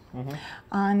casualty,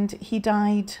 and he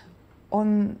died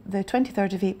on the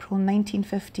 23rd of April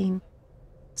 1915.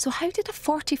 So how did a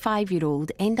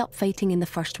 45-year-old end up fighting in the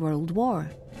First World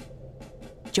War?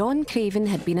 John Craven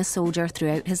had been a soldier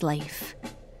throughout his life.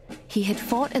 He had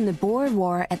fought in the Boer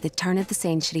War at the turn of the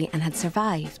century and had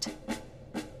survived.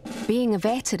 Being a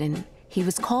veteran, he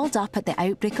was called up at the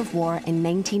outbreak of war in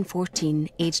 1914,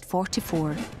 aged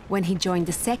 44, when he joined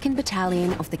the 2nd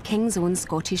Battalion of the King's Own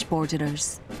Scottish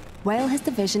Borderers, while his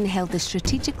division held the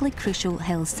strategically crucial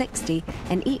Hill 60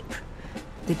 in Ypres.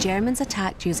 The Germans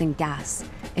attacked using gas,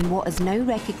 in what is now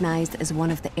recognised as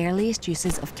one of the earliest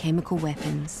uses of chemical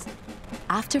weapons.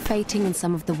 After fighting in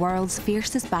some of the world's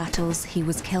fiercest battles, he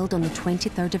was killed on the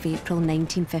 23rd of April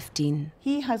 1915.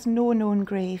 He has no known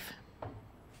grave.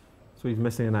 So he's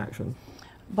missing in action.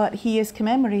 But he is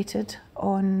commemorated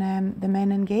on the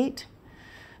Menin Gate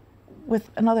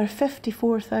with another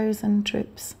 54,000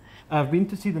 troops. I've been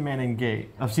to see the Menin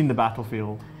Gate. I've seen the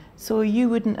battlefield. So you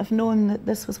wouldn't have known that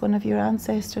this was one of your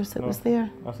ancestors that was there?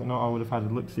 That's not. I would have had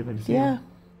a look to see if I'd seen Yeah. him.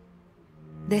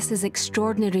 This is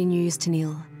extraordinary news to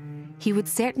Neil. He would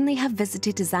certainly have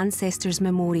visited his ancestors'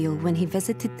 memorial when he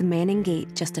visited the Menin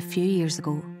Gate just a few years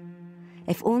ago.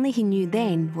 If only he knew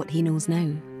then what he knows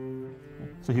now.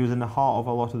 So he was in the heart of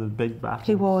a lot of the big battles.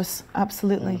 He was,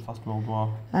 absolutely. In the First World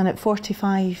War. And at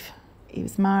 45, he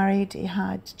was married, he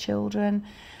had children,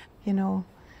 you know.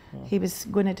 He was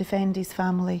going to defend his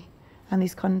family and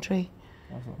his country.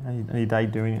 And he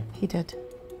died doing it. He did.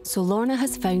 So Lorna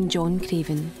has found John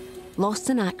Craven, lost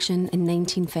in action in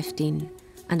 1915,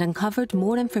 and uncovered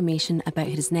more information about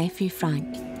his nephew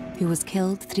Frank, who was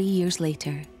killed 3 years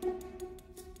later.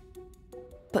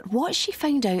 But what's she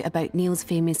found out about Neil's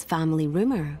famous family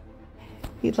rumour?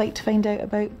 You'd like to find out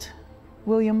about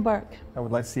William Burke? I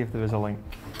would like to see if there is a link.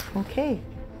 Okay.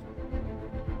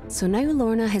 So now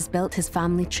Lorna has built his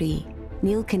family tree,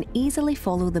 Neil can easily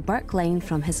follow the Burke line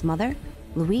from his mother,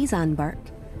 Louise Ann Burke,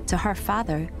 to her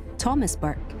father, Thomas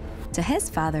Burke, to his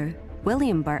father,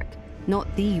 William Burke,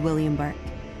 not the William Burke,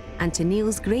 and to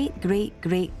Neil's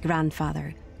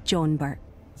great-great-great-grandfather, John Burke.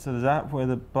 So is that where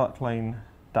the Burke line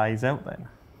dies out then?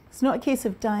 It's not a case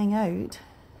of dying out,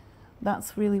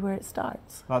 that's really where it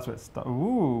starts. That's where it starts.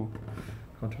 Ooh,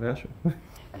 controversial.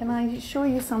 Can I show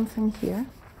you something here?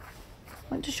 I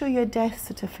want to show you a death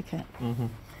certificate. Mm-hmm.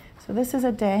 So this is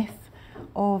a death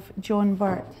of John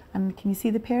Burke, and can you see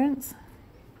the parents?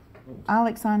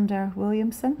 Alexander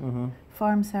Williamson,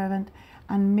 farm servant,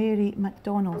 and Mary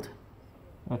MacDonald.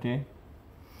 Okay.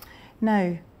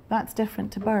 Now, that's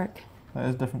different to Burke. That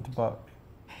is different to Burke.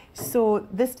 So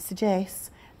this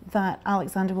suggests that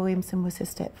Alexander Williamson was his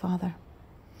stepfather.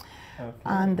 Okay.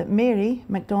 And that Mary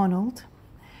MacDonald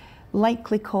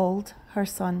likely called her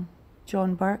son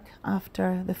John Burke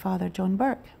after the father John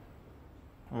Burke.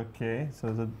 Okay, so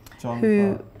there's a John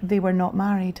who Burke. They were not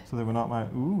married. So they were not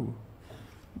married. Ooh.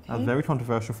 Okay. That's very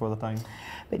controversial for the time.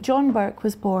 But John Burke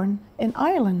was born in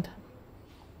Ireland.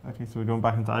 Okay, so we're going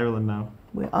back into Ireland now.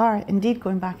 We are indeed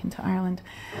going back into Ireland,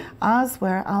 as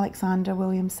were Alexander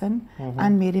Williamson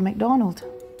and Mary MacDonald.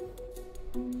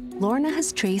 Lorna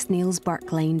has traced Neil's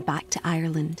Burke line back to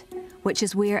Ireland, which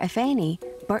is where, if any,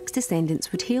 Burke's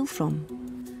descendants would hail from.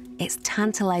 It's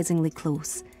tantalisingly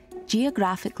close,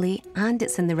 geographically, and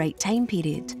it's in the right time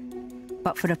period.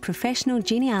 But for a professional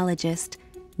genealogist,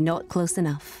 not close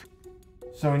enough.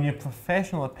 So in your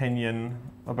professional opinion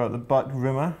about the Burke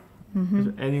rumour,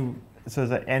 is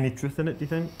there any truth in it, do you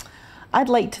think? I'd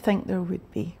like to think there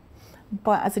would be.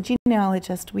 But as a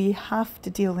genealogist, we have to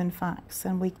deal in facts,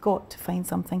 and we've got to find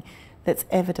something that's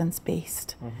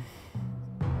evidence-based.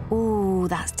 Oh,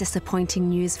 that's disappointing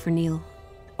news for Neil.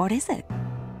 Or is it?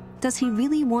 Does he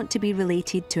really want to be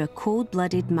related to a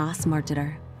cold-blooded mass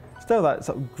murderer? Still that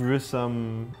sort of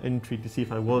gruesome intrigue to see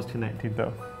if I was connected,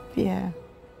 though. Yeah.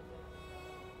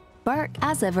 Burke,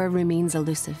 as ever, remains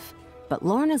elusive, but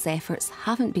Lorna's efforts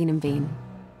haven't been in vain.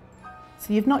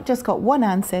 So you've not just got one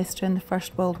ancestor in the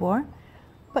First World War,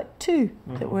 but two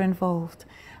that were involved.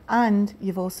 And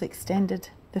you've also extended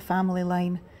the family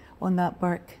line on that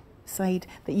Burke side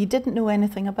that you didn't know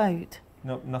anything about.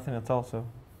 No, nothing at all, so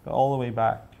got all the way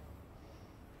back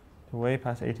to way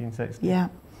past 1860. Yeah.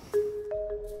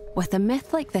 With a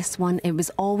myth like this one, it was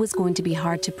always going to be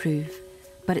hard to prove,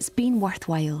 but it's been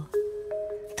worthwhile.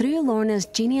 Through Lorna's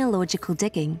genealogical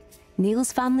digging,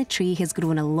 Neil's family tree has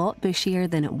grown a lot bushier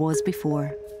than it was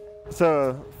before.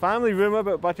 So, family rumour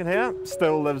about Burke and Hare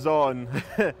still lives on.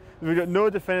 We've got no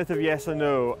definitive yes or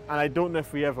no, and I don't know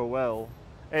if we ever will.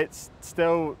 There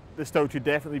still could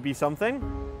definitely be something,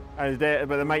 but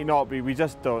there might not be, we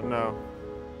just don't know.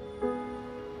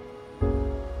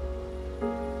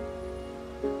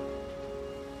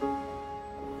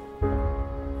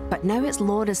 But now it's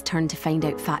Laura's turn to find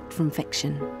out fact from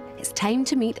fiction. It's time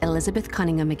to meet Elizabeth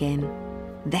Cunningham again.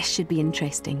 This should be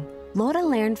interesting. Laura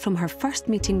learned from her first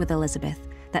meeting with Elizabeth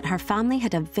that her family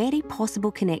had a very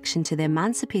possible connection to the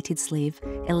emancipated slave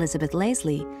Elizabeth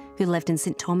Leslie, who lived in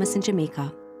St Thomas in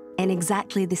Jamaica, in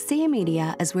exactly the same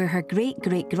area as where her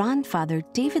great-great-grandfather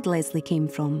David Leslie came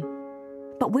from.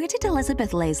 But where did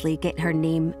Elizabeth Leslie get her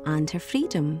name and her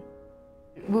freedom?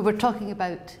 We were talking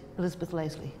about Elizabeth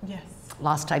Leslie. Yes.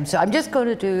 Last time. So I'm just going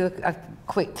to do a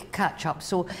quick catch-up.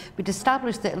 So we'd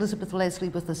established that Elizabeth Leslie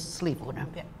was a slave owner.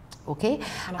 Yeah. Okay?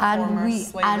 And we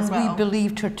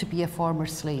believed her to be a former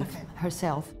slave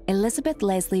herself. Elizabeth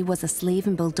Leslie was a slave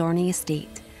in Bildorney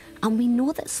estate, and we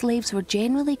know that slaves were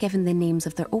generally given the names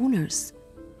of their owners.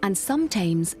 And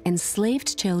sometimes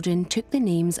enslaved children took the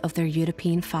names of their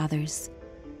European fathers.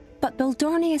 But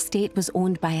Bildorney estate was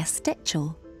owned by a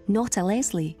Stichel, not a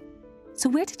Leslie. So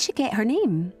where did she get her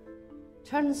name?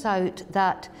 Turns out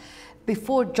that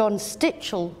before John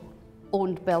Stichel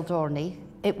owned Bildorney,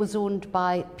 it was owned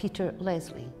by Peter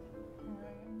Leslie.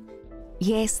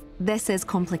 Yes, this is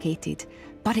complicated,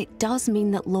 but it does mean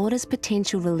that Laura's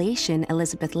potential relation,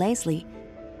 Elizabeth Leslie,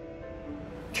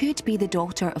 could be the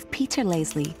daughter of Peter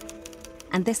Leslie.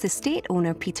 And this estate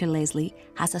owner, Peter Leslie,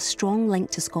 has a strong link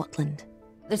to Scotland.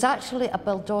 There's actually a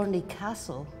Bildorney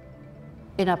castle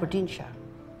in Aberdeenshire.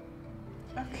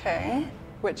 Okay.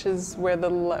 Which is where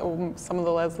some of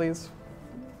the Leslies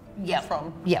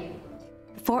from. Yeah.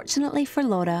 Fortunately for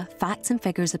Laura, facts and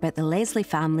figures about the Leslie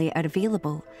family are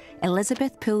available.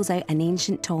 Elizabeth pulls out an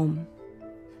ancient tome.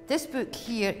 This book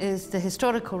here is the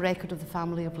historical record of the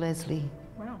family of Leslie.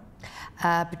 Wow.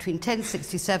 Between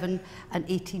 1067 and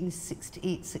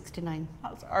 1868-69.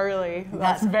 That's early.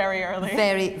 That's very early.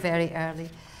 Very, very early.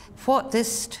 What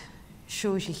this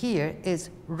shows you here is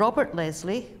Robert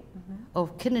Leslie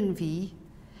of Kinninvie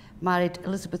married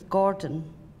Elizabeth Gordon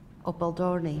of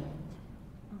Baldorney.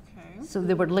 Okay. So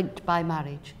they were linked by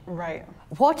marriage. Right.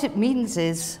 What it means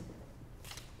is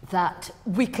that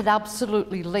we could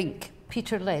absolutely link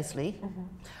Peter Leslie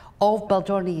of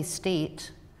Baldorney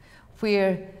Estate,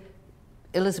 where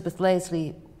Elizabeth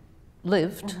Leslie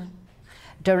lived,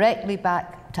 directly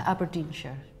back to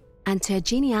Aberdeenshire. And to a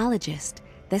genealogist,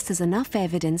 this is enough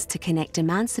evidence to connect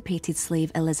emancipated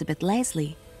slave Elizabeth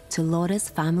Leslie to Laura's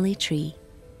family tree.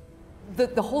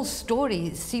 The whole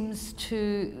story seems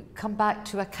to come back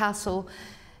to a castle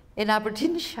in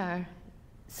Aberdeenshire.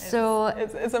 So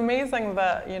it's amazing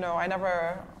that, you know, I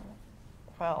never,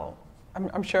 well,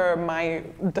 I'm sure my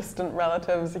distant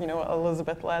relatives, you know,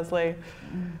 Elizabeth Leslie,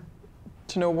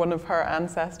 to know one of her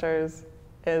ancestors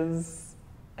is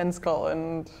in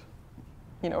Scotland,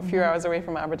 you know, a few hours away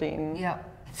from Aberdeen. Yeah.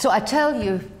 So I tell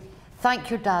you, thank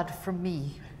your dad from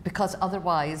me, because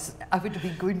otherwise I would have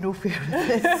been going nowhere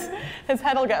with this. His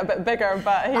head will get a bit bigger,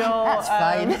 but he'll... That's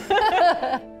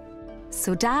fine.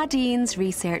 So Dad Ian's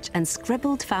research and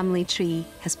scribbled family tree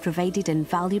has provided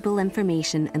invaluable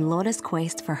information in Laura's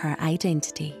quest for her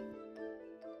identity.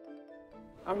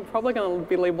 I'm probably going to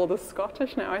be labelled as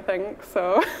Scottish now, I think,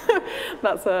 so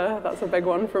that's a big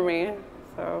one for me.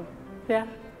 So, yeah,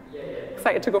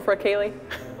 excited to go for a 𝗘𝗲𝗃.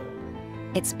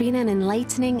 It's been an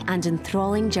enlightening and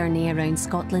enthralling journey around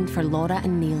Scotland for Laura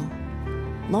and Neil.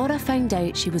 Laura found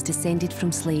out she was descended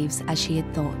from slaves, as she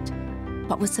had thought,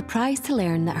 but was surprised to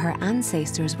learn that her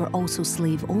ancestors were also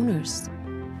slave owners.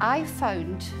 I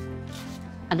found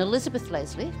an Elizabeth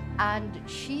Leslie, and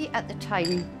she at the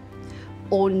time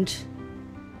owned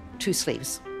 2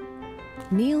 slaves.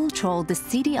 Neil trawled the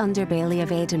seedy underbelly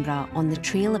of Edinburgh on the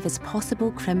trail of his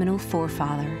possible criminal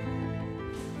forefather.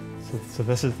 So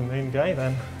this is the main guy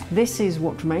then? This is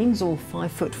what remains, all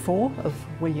 5'4" of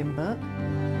William Burke.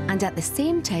 And at the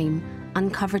same time,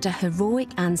 uncovered a heroic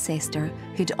ancestor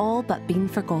who'd all but been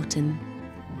forgotten.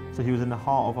 So he was in the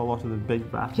heart of a lot of the big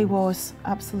battles. He was,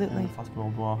 absolutely. First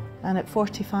World War. And at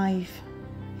 45,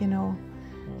 you know,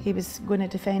 he was going to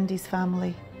defend his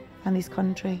family and his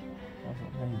country.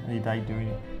 And he died doing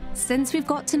it. Since we've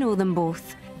got to know them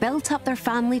both, built up their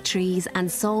family trees and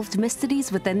solved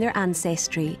mysteries within their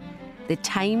ancestry, the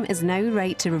time is now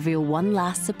right to reveal one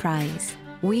last surprise.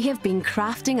 We have been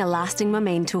crafting a lasting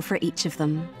memento for each of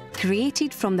them,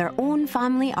 created from their own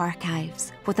family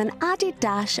archives with an added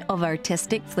dash of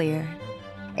artistic flair.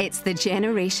 It's the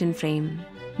Generation Frame,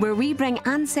 where we bring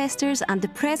ancestors and the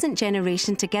present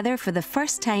generation together for the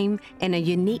first time in a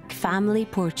unique family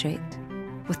portrait.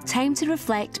 With time to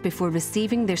reflect before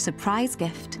receiving their surprise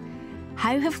gift,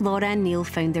 how have Laura and Neil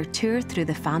found their tour through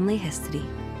the family history?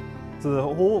 So the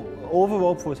whole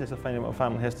overall process of finding out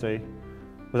family history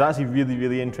was actually really,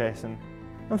 really interesting.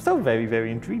 I'm still very,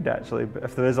 very intrigued actually, but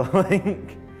if there is a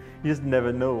link, you just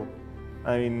never know.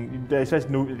 I mean,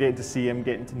 especially getting to see him,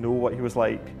 getting to know what he was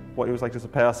like as a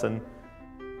person.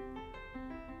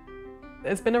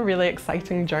 It's been a really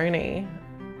exciting journey.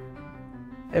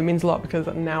 It means a lot because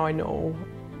now I know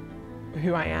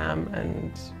who I am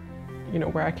and, you know,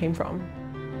 where I came from.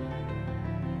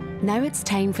 Now it's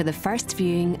time for the first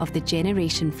viewing of the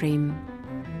Generation Frame.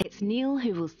 It's Neil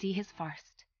who will see his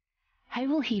first. How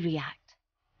will he react?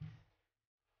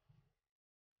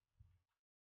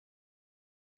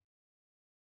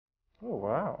 Oh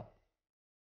wow.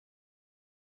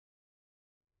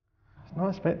 I was not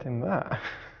expecting that.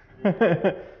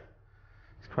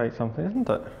 It's quite something, isn't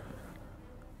it?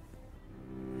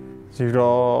 So you've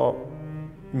got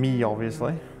me,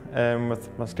 obviously, with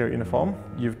my scout uniform.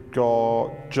 You've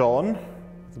got John,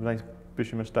 with a nice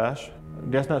bushy moustache.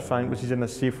 I'm guessing that's Frank, but he's in a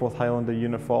Seaforth Highlander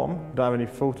uniform. Don't have any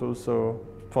photos, so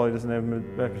probably doesn't have a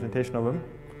representation of him.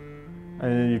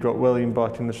 And then you've got William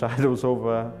Burke in the shadows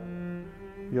over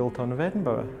the old town of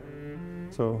Edinburgh.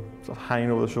 So sort of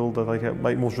hanging over the shoulder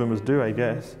like most rumours do, I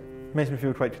guess. Makes me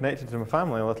feel quite connected to my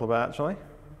family a little bit, actually.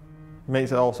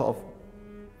 Makes it all sort of,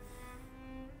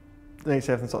 makes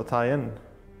everything sort of tie in.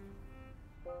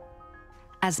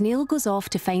 As Neil goes off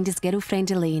to find his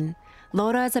girlfriend Elaine,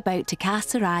 Laura is about to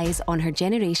cast her eyes on her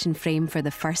Generation Frame for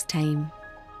the first time.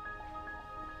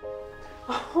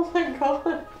 Oh my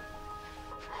God.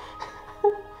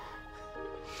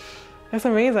 It's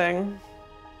amazing.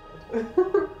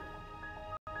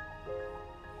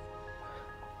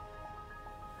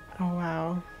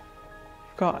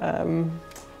 got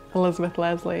Elizabeth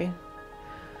Leslie,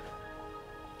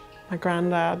 my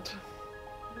granddad,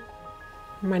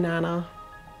 my nana,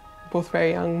 both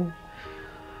very young,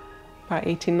 about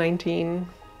 18, 19.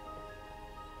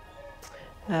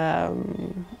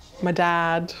 My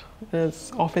dad in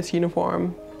his office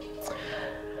uniform,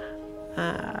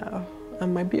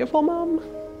 and my beautiful mum,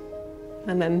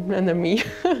 and then me,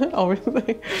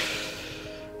 obviously.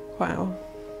 Wow.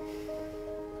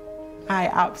 I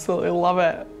absolutely love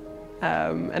it,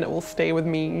 and it will stay with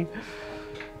me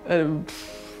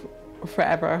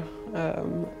forever,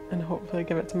 and hopefully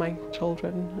give it to my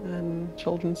children and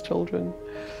children's children,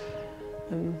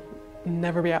 and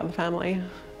never be out of the family,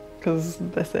 because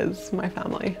this is my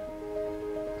family.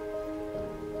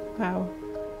 Wow.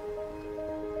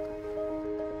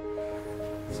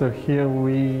 So here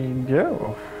we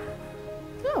go.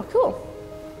 Oh, cool.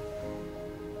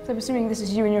 So I'm assuming this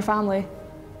is you and your family.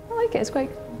 I like it, it's quite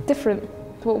different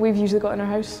to what we've usually got in our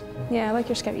house. Yeah, I like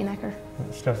your Skippy knicker.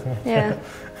 It's definitely. Yeah.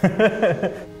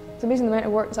 It's amazing the amount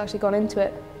of work that's actually gone into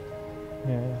it.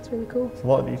 Yeah. It's really cool. It's a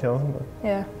lot of detail, isn't it?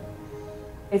 Yeah.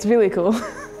 It's really cool.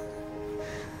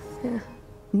 Yeah.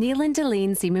 Neil and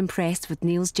Elaine seem impressed with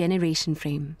Neil's generation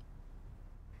frame.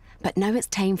 But now it's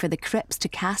time for the Crips to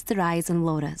cast their eyes on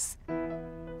Laura's.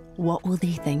 What will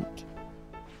they think?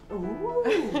 Ooh.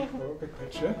 Oh, big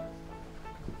picture.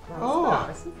 Oh,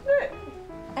 nice, isn't it?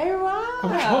 Oh, wow.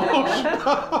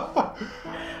 Oh,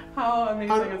 how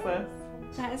amazing is this?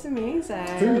 That is amazing.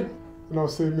 Dude. And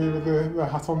obviously me with the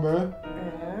hat on there.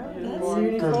 Yeah,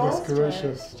 that's goodness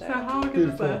gracious. So how good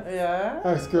Beautiful. is this? Yeah.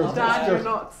 That's good. Dad, you're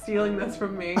not stealing this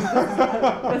from me.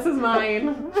 This is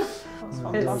mine.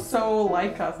 It's so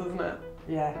like us, isn't it?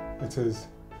 Yeah. It is.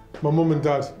 My mum and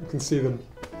dad, you can see them,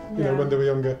 you know, when they were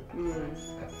younger.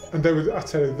 And they would, I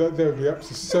tell you, they would be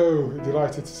absolutely so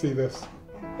delighted to see this.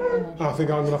 And I think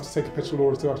I'm going to have to take a picture of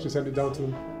Laura to actually send it down to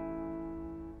them.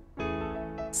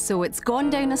 So it's gone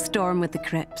down a storm with the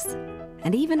Crips,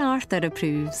 and even Arthur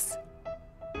approves.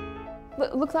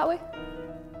 Look that way.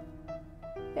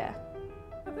 Yeah.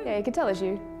 Yeah, you can tell it's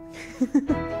you.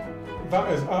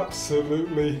 That is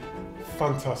absolutely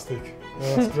fantastic.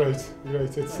 Yeah, that's great.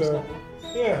 Great. It's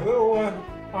yeah, a little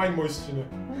eye moistener.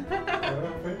 I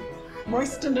think.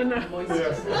 Moistener.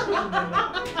 Yes.